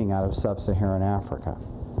we're seeing out of sub-Saharan Africa.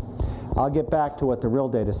 I'll get back to what the real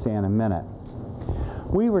data say in a minute.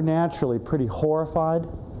 We were naturally pretty horrified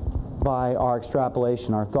by our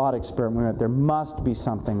extrapolation, our thought experiment. There must be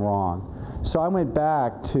something wrong. So I went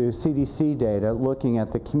back to CDC data looking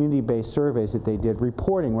at the community-based surveys that they did,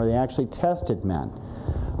 reporting where they actually tested men.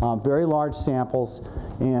 Very large samples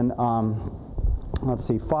in, let's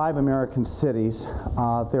see, 5 American cities.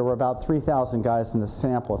 There were about 3,000 guys in the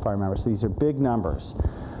sample, if I remember, so these are big numbers.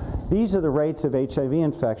 These are the rates of HIV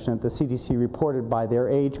infection that the CDC reported by their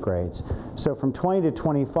age grades. So from 20 to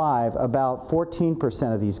 25, about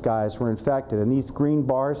 14% of these guys were infected. And these green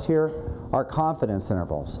bars here are confidence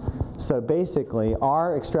intervals. So basically,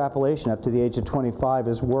 our extrapolation up to the age of 25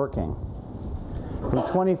 is working. From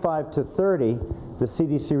 25 to 30, the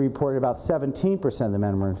CDC reported about 17% of the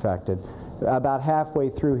men were infected. About halfway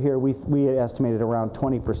through here, we estimated around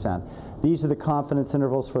 20%. These are the confidence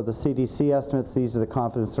intervals for the CDC estimates. These are the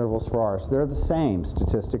confidence intervals for ours. They're the same,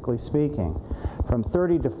 statistically speaking. From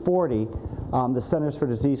 30 to 40, the Centers for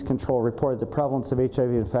Disease Control reported the prevalence of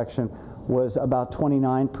HIV infection was about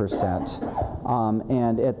 29%.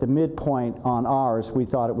 And at the midpoint on ours, we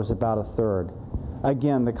thought it was about a third.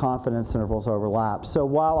 Again, the confidence intervals overlap. So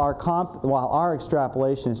while our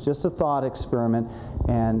extrapolation is just a thought experiment,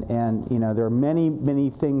 and there are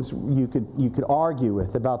many things you could argue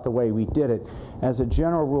with about the way we did it, as a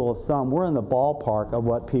general rule of thumb, we're in the ballpark of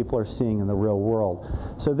what people are seeing in the real world.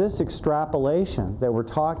 So this extrapolation that we're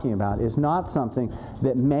talking about is not something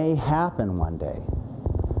that may happen one day,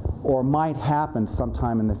 or might happen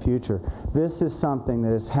sometime in the future. This is something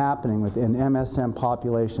that is happening within MSM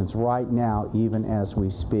populations right now, even as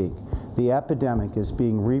we speak. The epidemic is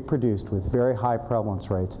being reproduced with very high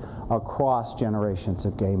prevalence rates across generations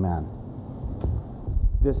of gay men.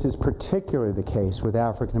 This is particularly the case with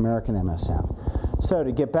African American MSM. So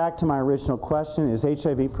to get back to my original question, is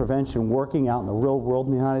HIV prevention working out in the real world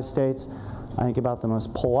in the United States? I think about the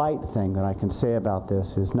most polite thing that I can say about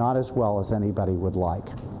this is not as well as anybody would like.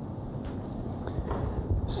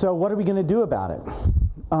 So what are we going to do about it?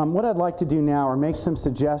 What I'd like to do now are make some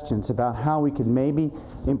suggestions about how we could maybe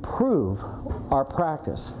improve our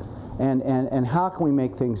practice and how can we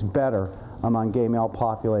make things better among gay male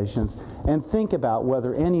populations, and think about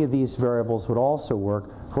whether any of these variables would also work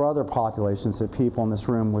for other populations of people in this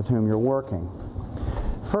room with whom you're working.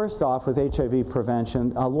 First off, with HIV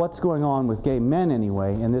prevention, what's going on with gay men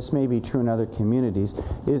anyway, and this may be true in other communities,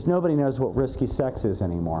 is nobody knows what risky sex is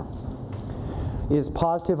anymore. Is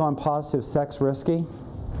positive on positive sex risky?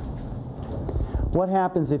 What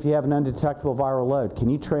happens if you have an undetectable viral load? Can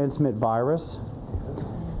you transmit virus?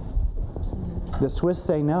 The Swiss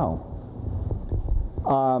say no.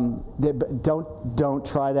 Don't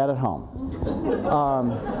try that at home.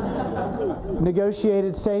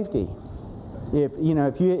 Negotiated safety.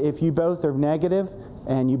 If you both are negative,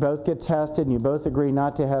 and you both get tested and you both agree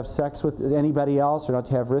not to have sex with anybody else or not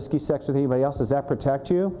to have risky sex with anybody else, does that protect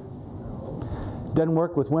you? Doesn't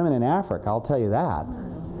work with women in Africa, I'll tell you that.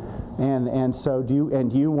 And so do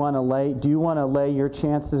you want to lay your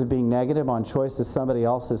chances of being negative on choices somebody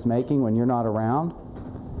else is making when you're not around?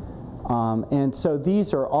 And so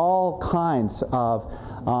these are all kinds of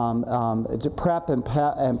PrEP and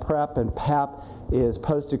PAP is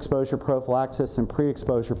post-exposure prophylaxis and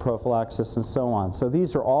pre-exposure prophylaxis and so on. So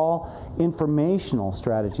these are all informational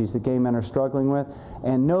strategies that gay men are struggling with,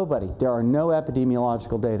 and there are no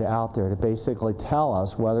epidemiological data out there to basically tell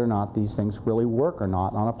us whether or not these things really work or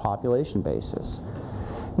not on a population basis.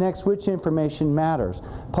 Next, which information matters?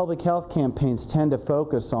 Public health campaigns tend to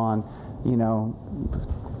focus on,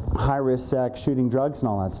 high-risk sex, shooting drugs and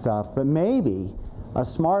all that stuff, but maybe a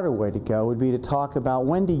smarter way to go would be to talk about,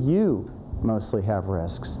 when do you mostly have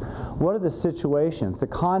risks? What are the situations, the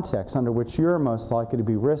context under which you're most likely to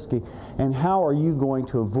be risky, and how are you going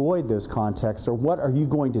to avoid those contexts, or what are you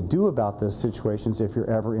going to do about those situations if you're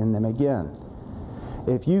ever in them again?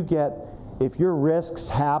 If your risks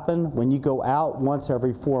happen when you go out once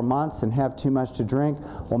every 4 months and have too much to drink,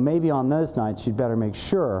 well, maybe on those nights you'd better make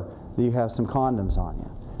sure that you have some condoms on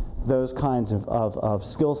you. Those kinds of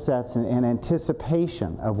skill sets and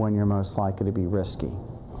anticipation of when you're most likely to be risky.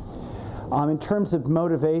 In terms of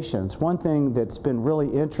motivations, one thing that's been really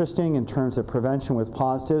interesting in terms of prevention with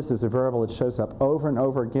positives is a variable that shows up over and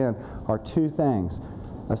over again are two things: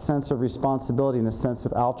 a sense of responsibility and a sense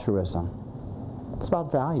of altruism. It's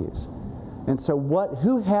about values. And so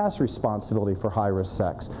who has responsibility for high-risk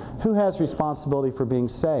sex? Who has responsibility for being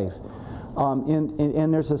safe?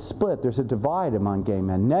 And there's a split, there's a divide among gay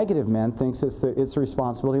men. Negative men thinks it's the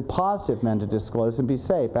responsibility of positive men to disclose and be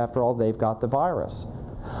safe. After all, they've got the virus.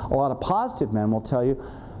 A lot of positive men will tell you,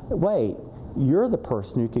 wait, you're the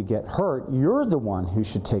person who could get hurt. You're the one who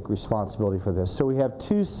should take responsibility for this. So we have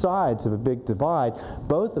two sides of a big divide,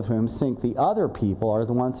 both of whom think the other people are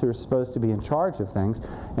the ones who are supposed to be in charge of things,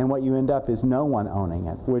 and what you end up is no one owning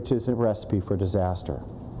it, which is a recipe for disaster.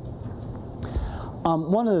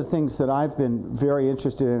 One of the things that I've been very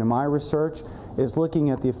interested in my research is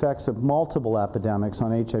looking at the effects of multiple epidemics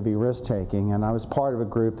on HIV risk-taking, and I was part of a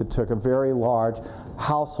group that took a very large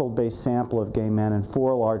household-based sample of gay men in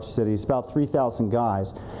 4 large cities, about 3,000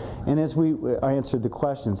 guys. And as I answered the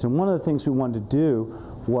questions, and one of the things we wanted to do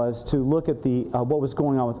was to look at what was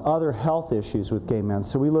going on with other health issues with gay men.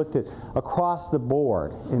 So we looked at across the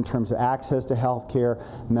board in terms of access to health care,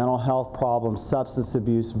 mental health problems, substance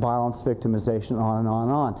abuse, violence victimization, on and on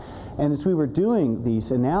and on. And as we were doing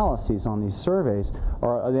these analyses on these surveys,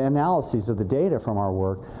 or the analyses of the data from our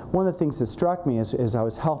work, one of the things that struck me as I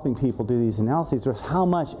was helping people do these analyses was how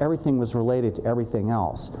much everything was related to everything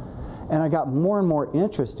else. And I got more and more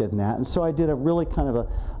interested in that, and so I did a really kind of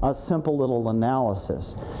a simple little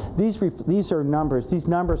analysis. These are numbers. These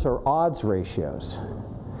numbers are odds ratios.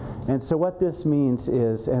 And so what this means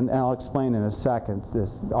is, and I'll explain in a second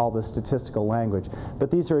all the statistical language,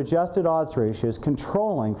 but these are adjusted odds ratios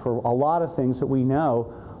controlling for a lot of things that we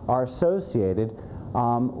know are associated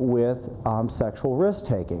with sexual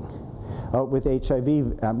risk-taking, with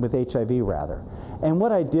HIV rather. And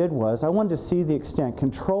what I did was I wanted to see the extent,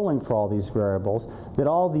 controlling for all these variables, that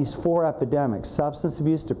all these 4 epidemics, substance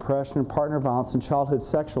abuse, depression, partner violence, and childhood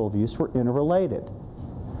sexual abuse, were interrelated.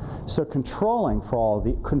 So controlling for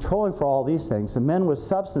all these things, the men with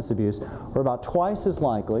substance abuse were about twice as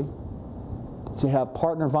likely to have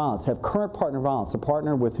partner violence, have current partner violence, a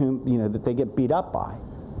partner with whom, that they get beat up by,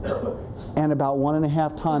 and about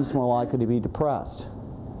 1.5 times more likely to be depressed.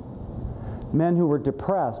 Men who were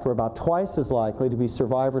depressed were about twice as likely to be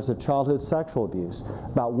survivors of childhood sexual abuse,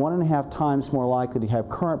 about 1.5 times more likely to have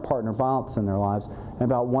current partner violence in their lives, and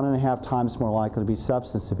about 1.5 times more likely to be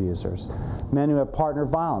substance abusers. Men who have partner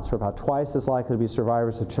violence were about twice as likely to be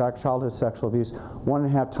survivors of childhood sexual abuse,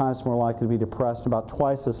 1.5 times more likely to be depressed, and about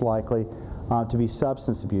twice as likely to be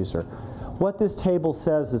substance abuser. What this table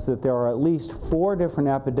says is that there are at least 4 different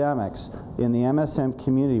epidemics in the MSM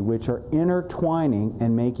community which are intertwining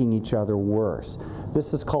and making each other worse.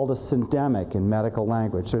 This is called a syndemic in medical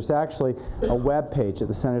language. There's actually a web page at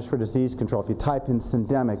the Centers for Disease Control. If you type in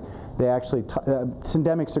syndemic,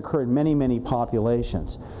 syndemics occur in many, many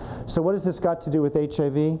populations. So what has this got to do with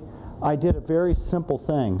HIV? I did a very simple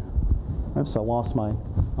thing. Oops, I lost my,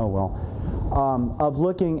 oh well. Of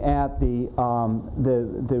looking at the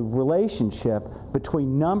relationship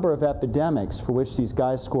between number of epidemics for which these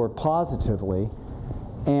guys scored positively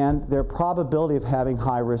and their probability of having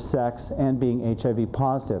high-risk sex and being HIV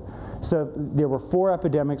positive. So there were 4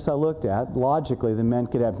 epidemics I looked at. Logically, the men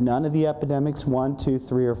could have none of the epidemics, 1, 2,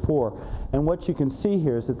 3, or 4. And what you can see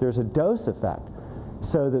here is that there's a dose effect.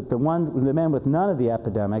 So that the men with none of the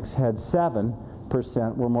epidemics had 7%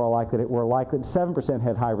 were more likely, 7%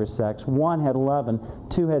 had high-risk sex, 1 had 11,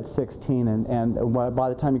 2 had 16, and by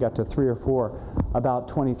the time you got to 3 or 4, about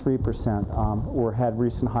 23% had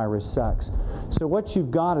recent high-risk sex. So what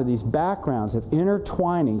you've got are these backgrounds of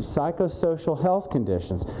intertwining psychosocial health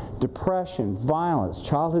conditions, depression, violence,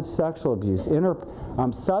 childhood sexual abuse,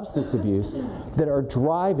 substance abuse that are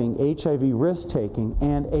driving HIV risk-taking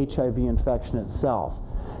and HIV infection itself.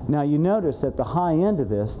 Now you notice at the high end of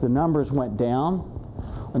this, the numbers went down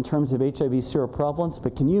in terms of HIV seroprevalence,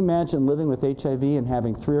 but can you imagine living with HIV and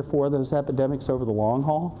having 3 or 4 of those epidemics over the long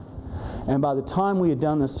haul? And by the time we had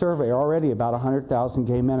done this survey, already about 100,000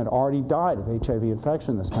 gay men had already died of HIV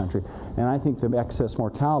infection in this country. And I think the excess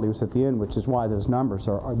mortality was at the end, which is why those numbers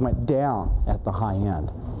went down at the high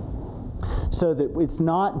end. So that it's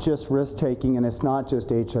not just risk-taking and it's not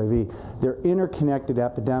just HIV. They're interconnected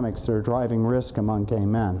epidemics that are driving risk among gay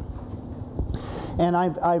men. And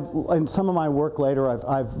in some of my work later,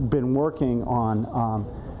 I've been working on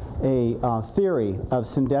a theory of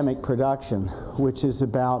syndemic production, which is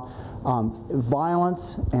about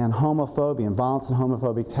violence and homophobia, and violence and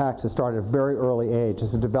homophobic texts that started at a very early age.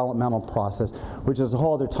 It's a developmental process, which is a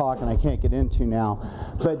whole other talk and I can't get into now.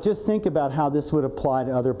 But just think about how this would apply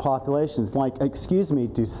to other populations. Like, excuse me,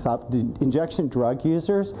 do injection drug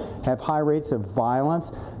users have high rates of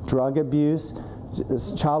violence, drug abuse,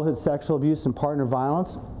 childhood sexual abuse, and partner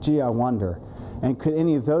violence? Gee, I wonder. And could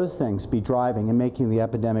any of those things be driving and making the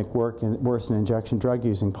epidemic worse in injection drug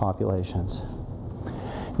using populations?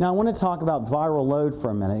 Now I want to talk about viral load for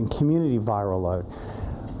a minute and community viral load.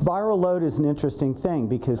 Viral load is an interesting thing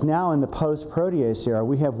because now in the post-protease era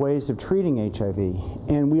we have ways of treating HIV.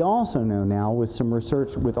 And we also know now with some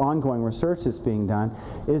research, with ongoing research that's being done,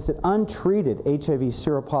 is that untreated HIV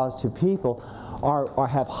seropositive people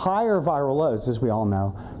have higher viral loads, as we all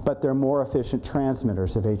know, but they're more efficient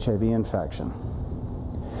transmitters of HIV infection.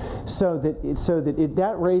 So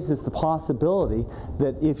that raises the possibility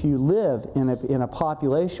that if you live in a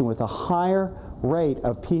population with a higher rate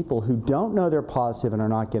of people who don't know they're positive and are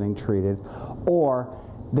not getting treated, or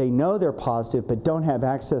they know they're positive but don't have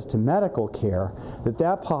access to medical care,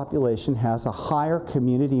 that population has a higher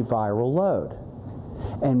community viral load.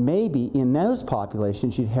 And maybe in those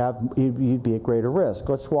populations you'd be at greater risk.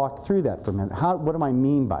 Let's walk through that for a minute. What do I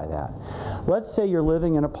mean by that? Let's say you're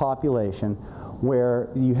living in a population where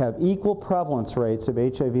you have equal prevalence rates of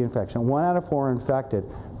HIV infection. 1 out of 4 are infected,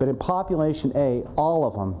 but in population A, all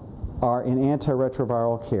of them are in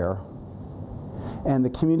antiretroviral care. And the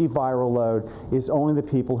community viral load is only the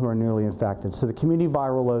people who are newly infected. So the community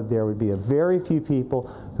viral load there would be a very few people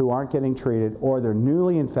who aren't getting treated, or they're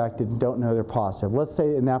newly infected and don't know they're positive. Let's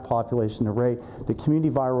say in that population the community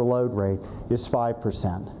viral load rate is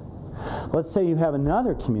 5%. Let's say you have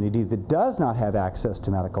another community that does not have access to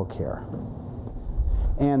medical care,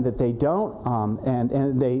 and that they don't,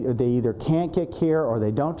 they either can't get care, or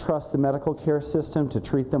they don't trust the medical care system to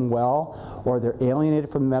treat them well, or they're alienated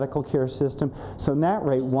from the medical care system. So in that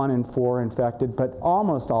rate, 1 in 4 are infected, but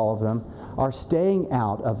almost all of them are staying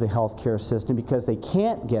out of the healthcare system because they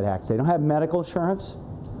can't get access. They don't have medical insurance,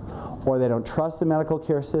 or they don't trust the medical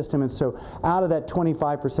care system, and so out of that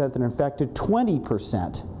 25% that are infected,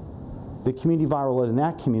 20%. The community viral load in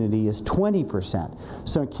that community is 20%.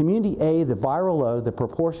 So in community A, the viral load, the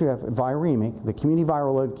proportion of viremic, the community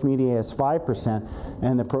viral load in community A is 5%,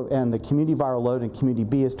 and the community viral load in community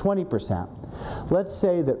B is 20%. Let's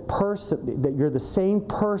say that you're the same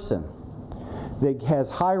person that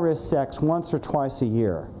has high-risk sex once or twice a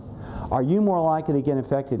year. Are you more likely to get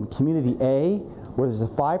infected in community A, where there's a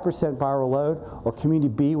 5% viral load, or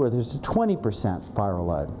community B, where there's a 20% viral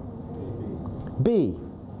load? B.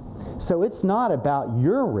 So it's not about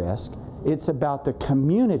your risk, it's about the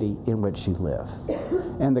community in which you live,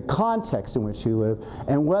 and the context in which you live,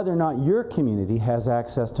 and whether or not your community has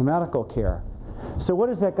access to medical care. So what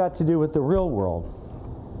has that got to do with the real world?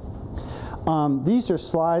 These are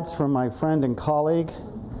slides from my friend and colleague,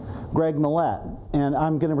 Greg Millett, and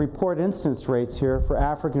I'm going to report incidence rates here for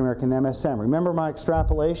African American MSM. Remember my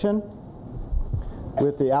extrapolation?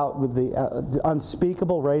 With the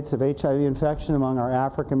unspeakable rates of HIV infection among our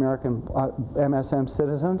African American MSM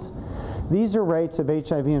citizens. These are rates of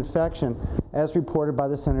HIV infection as reported by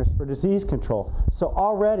the Centers for Disease Control. So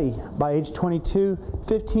already, by age 22,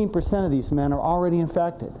 15% of these men are already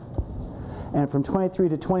infected. And from 23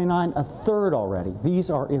 to 29, a third already. These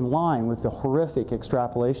are in line with the horrific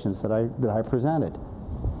extrapolations that I presented.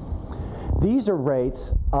 These are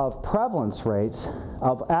rates of prevalence rates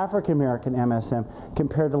of African American MSM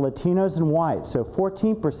compared to Latinos and whites. So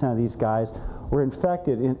 14% of these guys were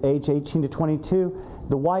infected in age 18 to 22.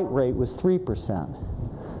 The white rate was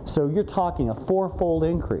 3%. So you're talking a fourfold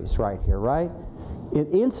increase right here, right? In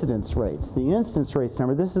incidence rates, the incidence rates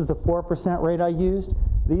number, this is the 4% rate I used.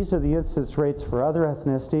 These are the incidence rates for other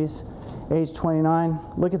ethnicities. Age 29,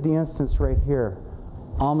 look at the incidence rate here.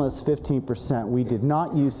 Almost 15%. We did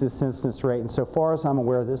not use this incidence rate, and so far as I'm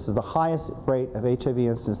aware, this is the highest rate of HIV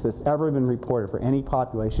incidence that's ever been reported for any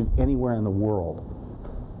population anywhere in the world.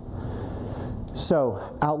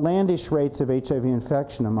 So, outlandish rates of HIV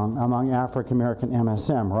infection among African American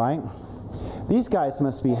MSM, right? These guys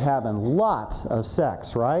must be having lots of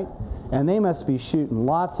sex, right? And they must be shooting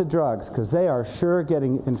lots of drugs because they are sure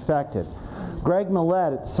getting infected. Greg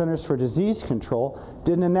Millett at Centers for Disease Control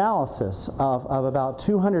did an analysis of about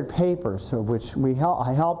 200 papers, of which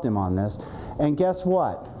I helped him on this, and guess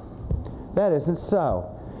what? That isn't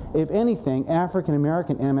so. If anything, African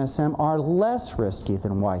American MSM are less risky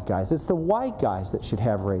than white guys. It's the white guys that should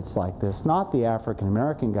have rates like this, not the African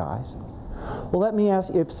American guys. Well, let me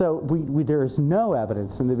ask, if so, there is no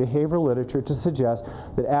evidence in the behavioral literature to suggest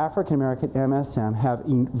that African American MSM have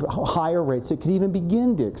higher rates that could even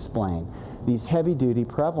begin to explain these heavy-duty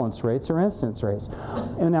prevalence rates or incidence rates.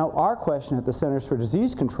 And now our question at the Centers for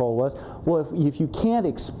Disease Control was, well, if you can't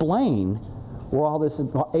explain where all this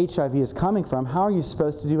HIV is coming from, how are you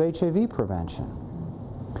supposed to do HIV prevention?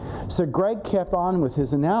 So Greg kept on with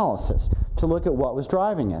his analysis to look at what was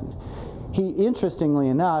driving it. Interestingly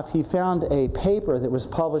enough, he found a paper that was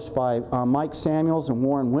published by Mike Samuels and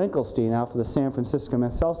Warren Winkelstein out of the San Francisco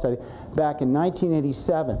Men's Health Study back in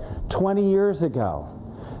 1987, 20 years ago.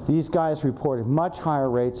 These guys reported much higher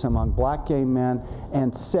rates among black gay men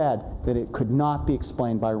and said that it could not be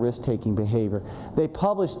explained by risk-taking behavior. They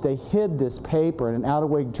hid this paper in an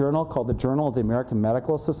out-of-date journal called the Journal of the American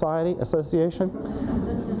Medical Association.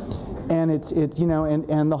 And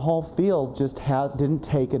and the whole field just didn't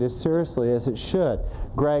take it as seriously as it should.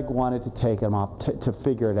 Greg wanted to take them up to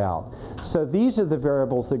figure it out. So these are the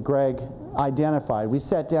variables that Greg identified. We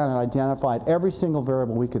sat down and identified every single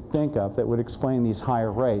variable we could think of that would explain these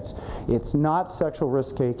higher rates. It's not sexual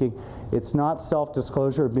risk-taking, it's not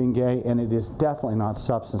self-disclosure of being gay, and it is definitely not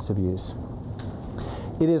substance abuse.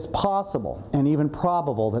 It is possible and even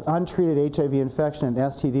probable that untreated HIV infection and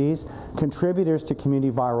STDs, contributors to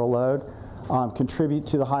community viral load, contribute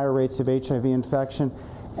to the higher rates of HIV infection.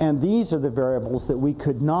 And these are the variables that we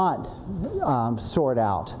could not sort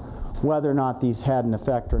out, whether or not these had an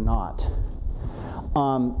effect or not.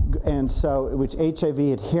 And so, which HIV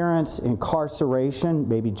adherence, incarceration,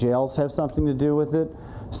 maybe jails have something to do with it,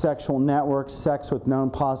 sexual networks, sex with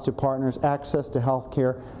known positive partners, access to health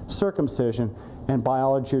care, circumcision, and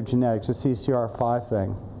biology or genetics, the CCR5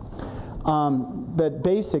 thing. But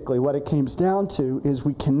basically what it comes down to is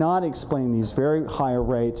we cannot explain these very higher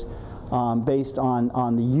rates based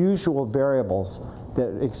on the usual variables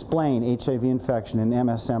that explain HIV infection in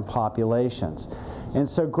MSM populations. And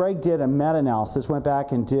so Greg did a meta-analysis, went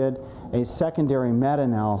back and did a secondary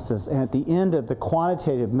meta-analysis, and at the end of the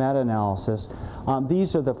quantitative meta-analysis,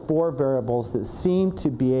 these are the 4 variables that seem to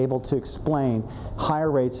be able to explain higher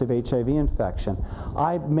rates of HIV infection.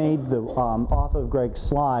 I made off of Greg's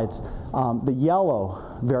slides, the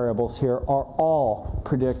yellow variables here are all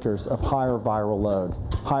predictors of higher viral load,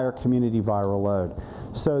 higher community viral load,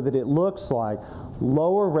 so that it looks like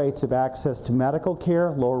lower rates of access to medical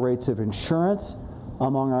care, lower rates of insurance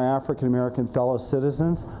among our African American fellow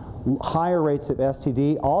citizens, higher rates of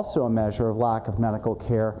STD, also a measure of lack of medical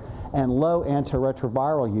care, and low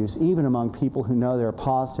antiretroviral use, even among people who know they're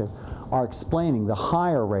positive, are explaining the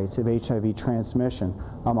higher rates of HIV transmission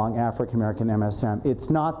among African American MSM. It's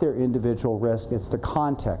not their individual risk, it's the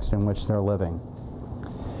context in which they're living.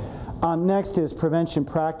 Next is prevention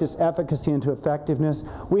practice, efficacy into effectiveness.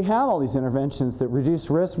 We have all these interventions that reduce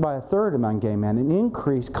risk by 1/3 among gay men and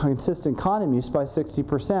increase consistent condom use by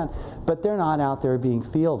 60%, but they're not out there being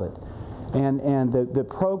fielded. And the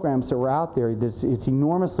programs that were out there, it's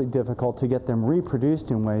enormously difficult to get them reproduced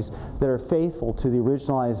in ways that are faithful to the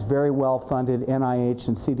originalized, very well-funded NIH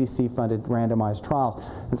and CDC-funded randomized trials.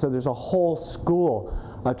 And so there's a whole school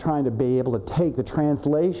of trying to be able to take the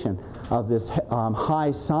translation of this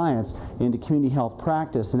high science into community health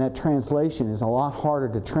practice, and that translation is a lot harder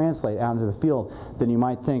to translate out into the field than you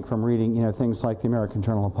might think from reading things like the American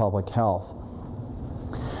Journal of Public Health.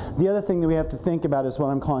 The other thing that we have to think about is what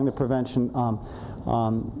I'm calling the prevention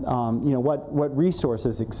what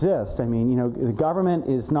resources exist. I mean, the government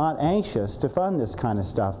is not anxious to fund this kind of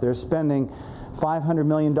stuff. They're spending $500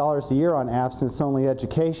 million a year on abstinence-only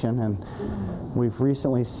education, and we've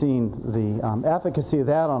recently seen the efficacy of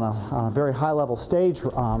that on a very high-level stage,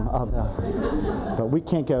 but we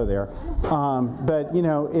can't go there. But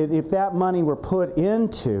if that money were put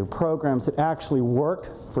into programs that actually worked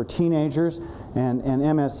for teenagers and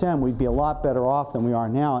MSM, we'd be a lot better off than we are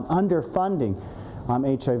now. And underfunding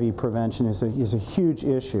HIV prevention is a huge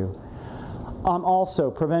issue.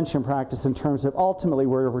 Also, prevention practice in terms of ultimately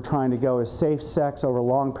where we're trying to go is safe sex over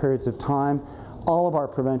long periods of time. All of our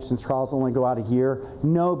prevention trials only go out a year.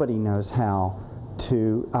 Nobody knows how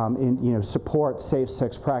to support safe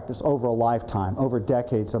sex practice over a lifetime, over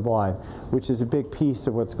decades of life, which is a big piece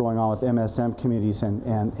of what's going on with MSM communities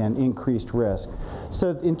and increased risk.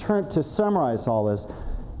 So to summarize all this,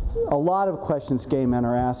 a lot of questions gay men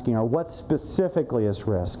are asking are, what specifically is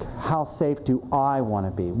risk? How safe do I want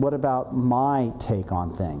to be? What about my take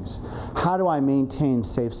on things? How do I maintain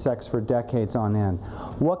safe sex for decades on end?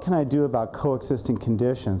 What can I do about coexisting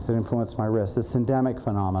conditions that influence my risk, this endemic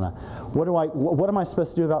phenomena? What am I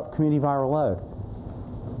supposed to do about community viral load?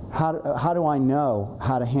 How do I know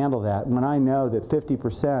how to handle that when I know that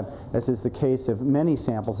 50%, as is the case of many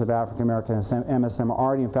samples of African American MSM, are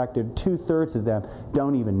already infected, 2/3 of them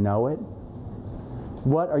don't even know it?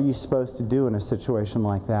 What are you supposed to do in a situation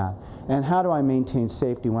like that? And how do I maintain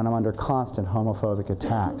safety when I'm under constant homophobic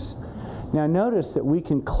attacks? Now notice that we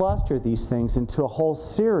can cluster these things into a whole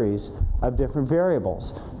series of different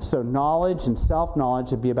variables. So knowledge and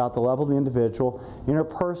self-knowledge would be about the level of the individual.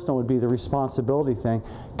 Interpersonal would be the responsibility thing.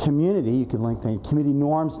 Community, you could link things. Community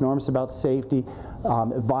norms about safety.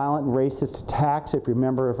 Violent and racist attacks, if you're a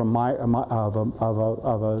member of a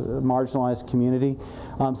marginalized community.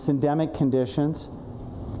 Syndemic conditions.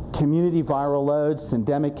 Community viral loads,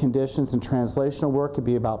 syndemic conditions, and translational work could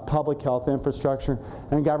be about public health infrastructure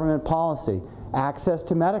and government policy. Access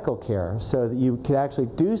to medical care so that you could actually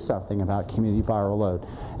do something about community viral load.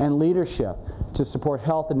 And leadership to support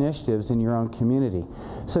health initiatives in your own community.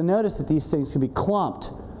 So notice that these things can be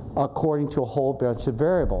clumped according to a whole bunch of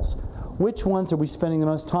variables. Which ones are we spending the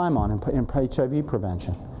most time on in HIV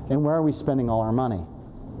prevention? And where are we spending all our money?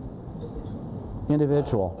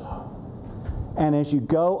 Individual. And as you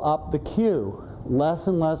go up the queue, less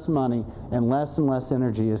and less money and less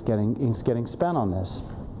energy is getting spent on this.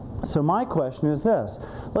 So my question is this.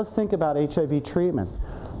 Let's think about HIV treatment.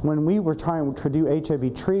 When we were trying to do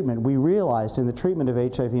HIV treatment, we realized in the treatment of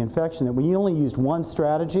HIV infection that when you only used one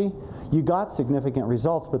strategy, you got significant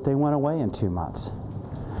results, but they went away in 2 months.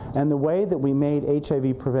 And the way that we made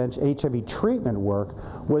HIV treatment work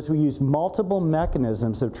was we used multiple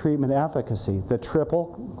mechanisms of treatment efficacy, the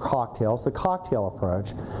triple cocktails, the cocktail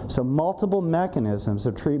approach. So multiple mechanisms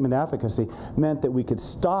of treatment efficacy meant that we could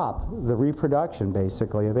stop the reproduction,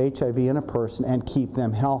 basically, of HIV in a person and keep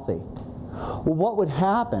them healthy. Well, what would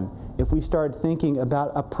happen if we started thinking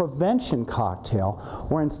about a prevention cocktail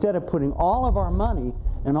where instead of putting all of our money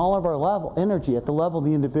and all of our energy at the level of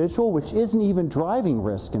the individual, which isn't even driving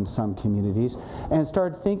risk in some communities, and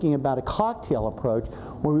started thinking about a cocktail approach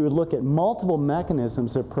where we would look at multiple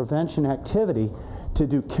mechanisms of prevention activity to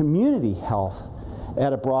do community health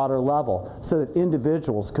at a broader level so that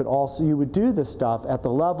individuals could also, you would do this stuff at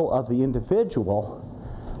the level of the individual,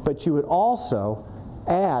 but you would also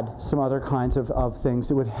add some other kinds of things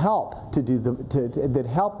that would help that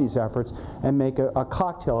help these efforts and make a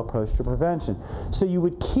cocktail approach to prevention. So you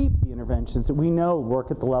would keep the interventions that we know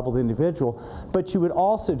work at the level of the individual, but you would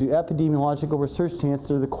also do epidemiological research to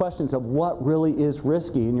answer the questions of what really is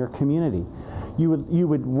risky in your community. You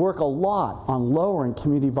would work a lot on lowering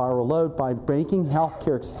community viral load by making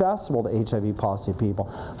healthcare accessible to HIV positive people,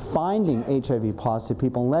 finding HIV positive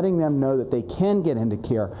people and letting them know that they can get into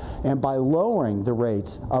care, and by lowering the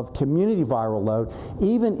rates of community viral load,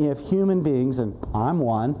 even if human beings, and I'm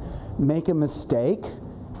one, make a mistake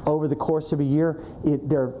over the course of a year,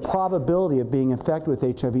 their probability of being infected with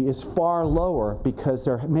HIV is far lower because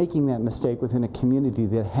they're making that mistake within a community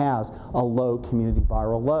that has a low community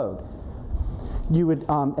viral load. You would,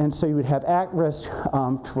 and so you would have at-risk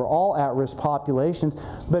for all at-risk populations,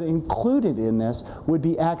 but included in this would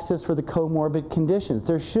be access for the comorbid conditions.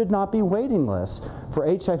 There should not be waiting lists for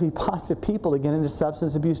HIV positive people to get into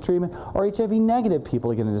substance abuse treatment or HIV negative people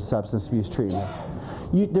to get into substance abuse treatment.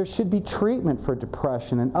 There should be treatment for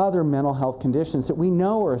depression and other mental health conditions that we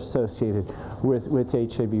know are associated with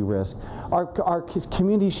HIV risk. Our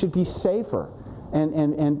communities should be safer,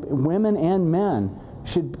 and women and men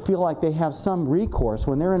should feel like they have some recourse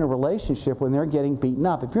when they're in a relationship, when they're getting beaten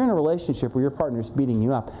up. If you're in a relationship where your partner's beating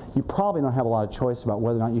you up, you probably don't have a lot of choice about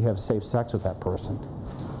whether or not you have safe sex with that person.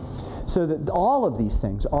 So that all of these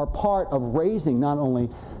things are part of raising not only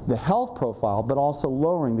the health profile, but also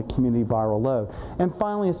lowering the community viral load. And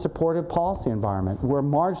finally, a supportive policy environment where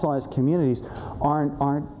marginalized communities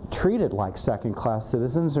aren't treated like second-class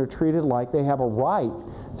citizens. They're treated like they have a right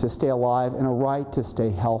to stay alive and a right to stay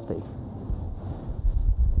healthy.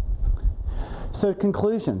 So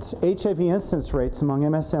conclusions, HIV incidence rates among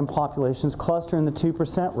MSM populations cluster in the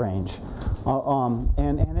 2% range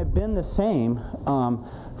and have been the same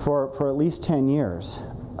for at least 10 years.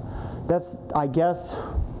 That's, I guess,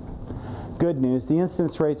 good news. The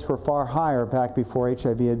incidence rates were far higher back before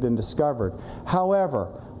HIV had been discovered.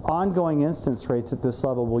 However, ongoing incidence rates at this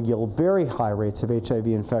level will yield very high rates of HIV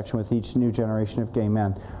infection with each new generation of gay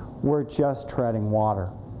men. We're just treading water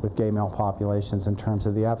with gay male populations in terms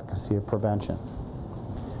of the efficacy of prevention.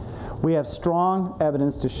 We have strong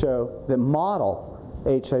evidence to show that model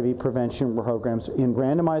HIV prevention programs in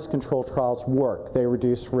randomized controlled trials work. They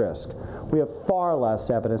reduce risk. We have far less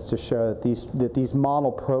evidence to show that these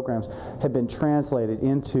model programs have been translated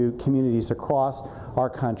into communities across our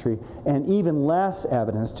country, and even less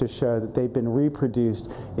evidence to show that they've been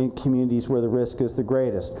reproduced in communities where the risk is the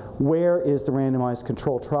greatest. Where is the randomized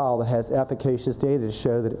controlled trial that has efficacious data to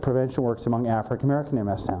show that prevention works among African American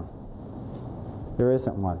MSM? There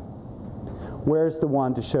isn't one. Where's the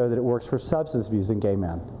one to show that it works for substance abuse in gay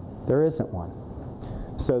men? There isn't one.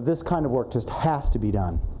 So this kind of work just has to be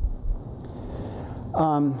done.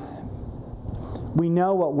 We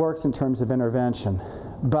know what works in terms of intervention,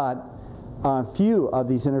 but few of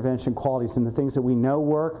these intervention qualities and the things that we know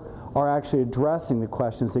work are actually addressing the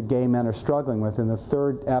questions that gay men are struggling with in the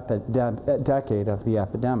third decade of the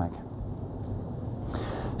epidemic.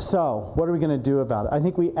 So, what are we going to do about it? I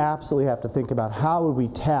think we absolutely have to think about how would we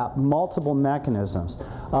tap multiple mechanisms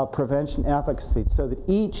of prevention efficacy so that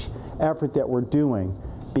each effort that we're doing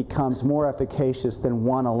becomes more efficacious than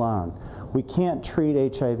one alone. We can't treat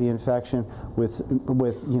HIV infection with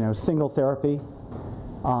single therapy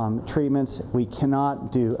treatments. We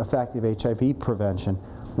cannot do effective HIV prevention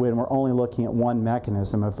when we're only looking at one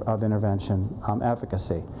mechanism of intervention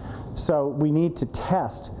efficacy. So we need to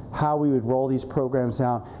test how we would roll these programs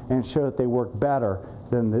out and show that they work better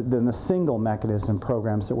than the single mechanism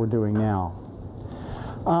programs that we're doing now.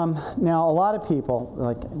 Now, a lot of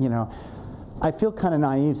people, I feel kind of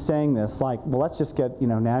naive saying this, well, let's just get,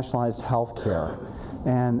 nationalized health care.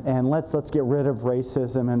 And let's get rid of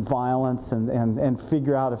racism and violence and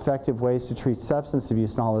figure out effective ways to treat substance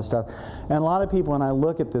abuse and all this stuff. And a lot of people, when I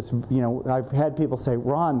look at this, I've had people say,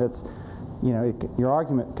 Ron, that's, your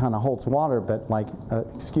argument kind of holds water, but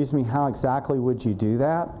excuse me, how exactly would you do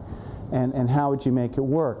that? And how would you make it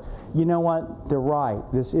work? You know what? They're right.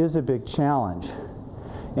 This is a big challenge.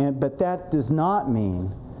 But that does not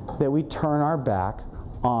mean that we turn our back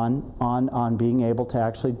on being able to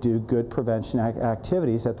actually do good prevention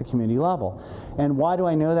activities at the community level. And why do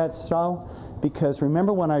I know that's so? Because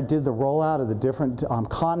remember when I did the rollout of the different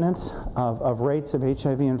continents of rates of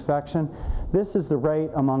HIV infection? This is the rate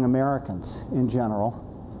among Americans in general.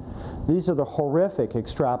 These are the horrific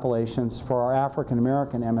extrapolations for our African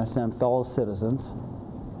American MSM fellow citizens.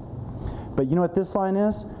 But you know what this line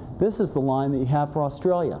is? This is the line that you have for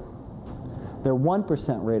Australia. Their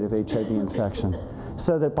 1% rate of HIV infection.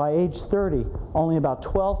 So that by age 30, only about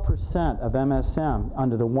 12% of MSM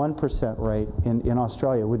under the 1% rate in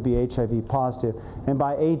Australia would be HIV positive. And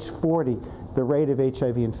by age 40, the rate of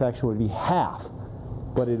HIV infection would be half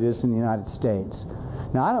what it is in the United States.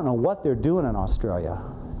 Now, I don't know what they're doing in Australia.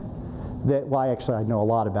 Actually, I know a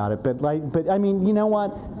lot about it, but I mean, you know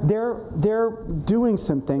what? They're doing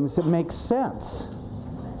some things that make sense.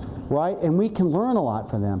 Right? And we can learn a lot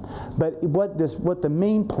from them. But what the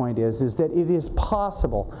main point is that it is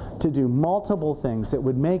possible to do multiple things that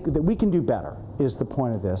we can do better, is the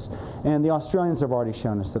point of this. And the Australians have already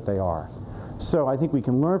shown us that they are. So I think we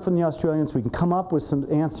can learn from the Australians. We can come up with some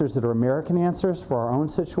answers that are American answers for our own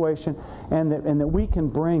situation, and that we can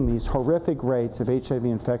bring these horrific rates of HIV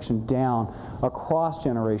infection down across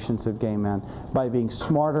generations of gay men by being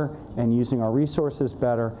smarter and using our resources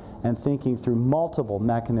better and thinking through multiple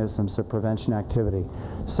mechanisms of prevention activity.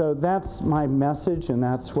 So that's my message, and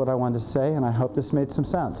that's what I wanted to say, and I hope this made some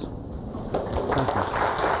sense.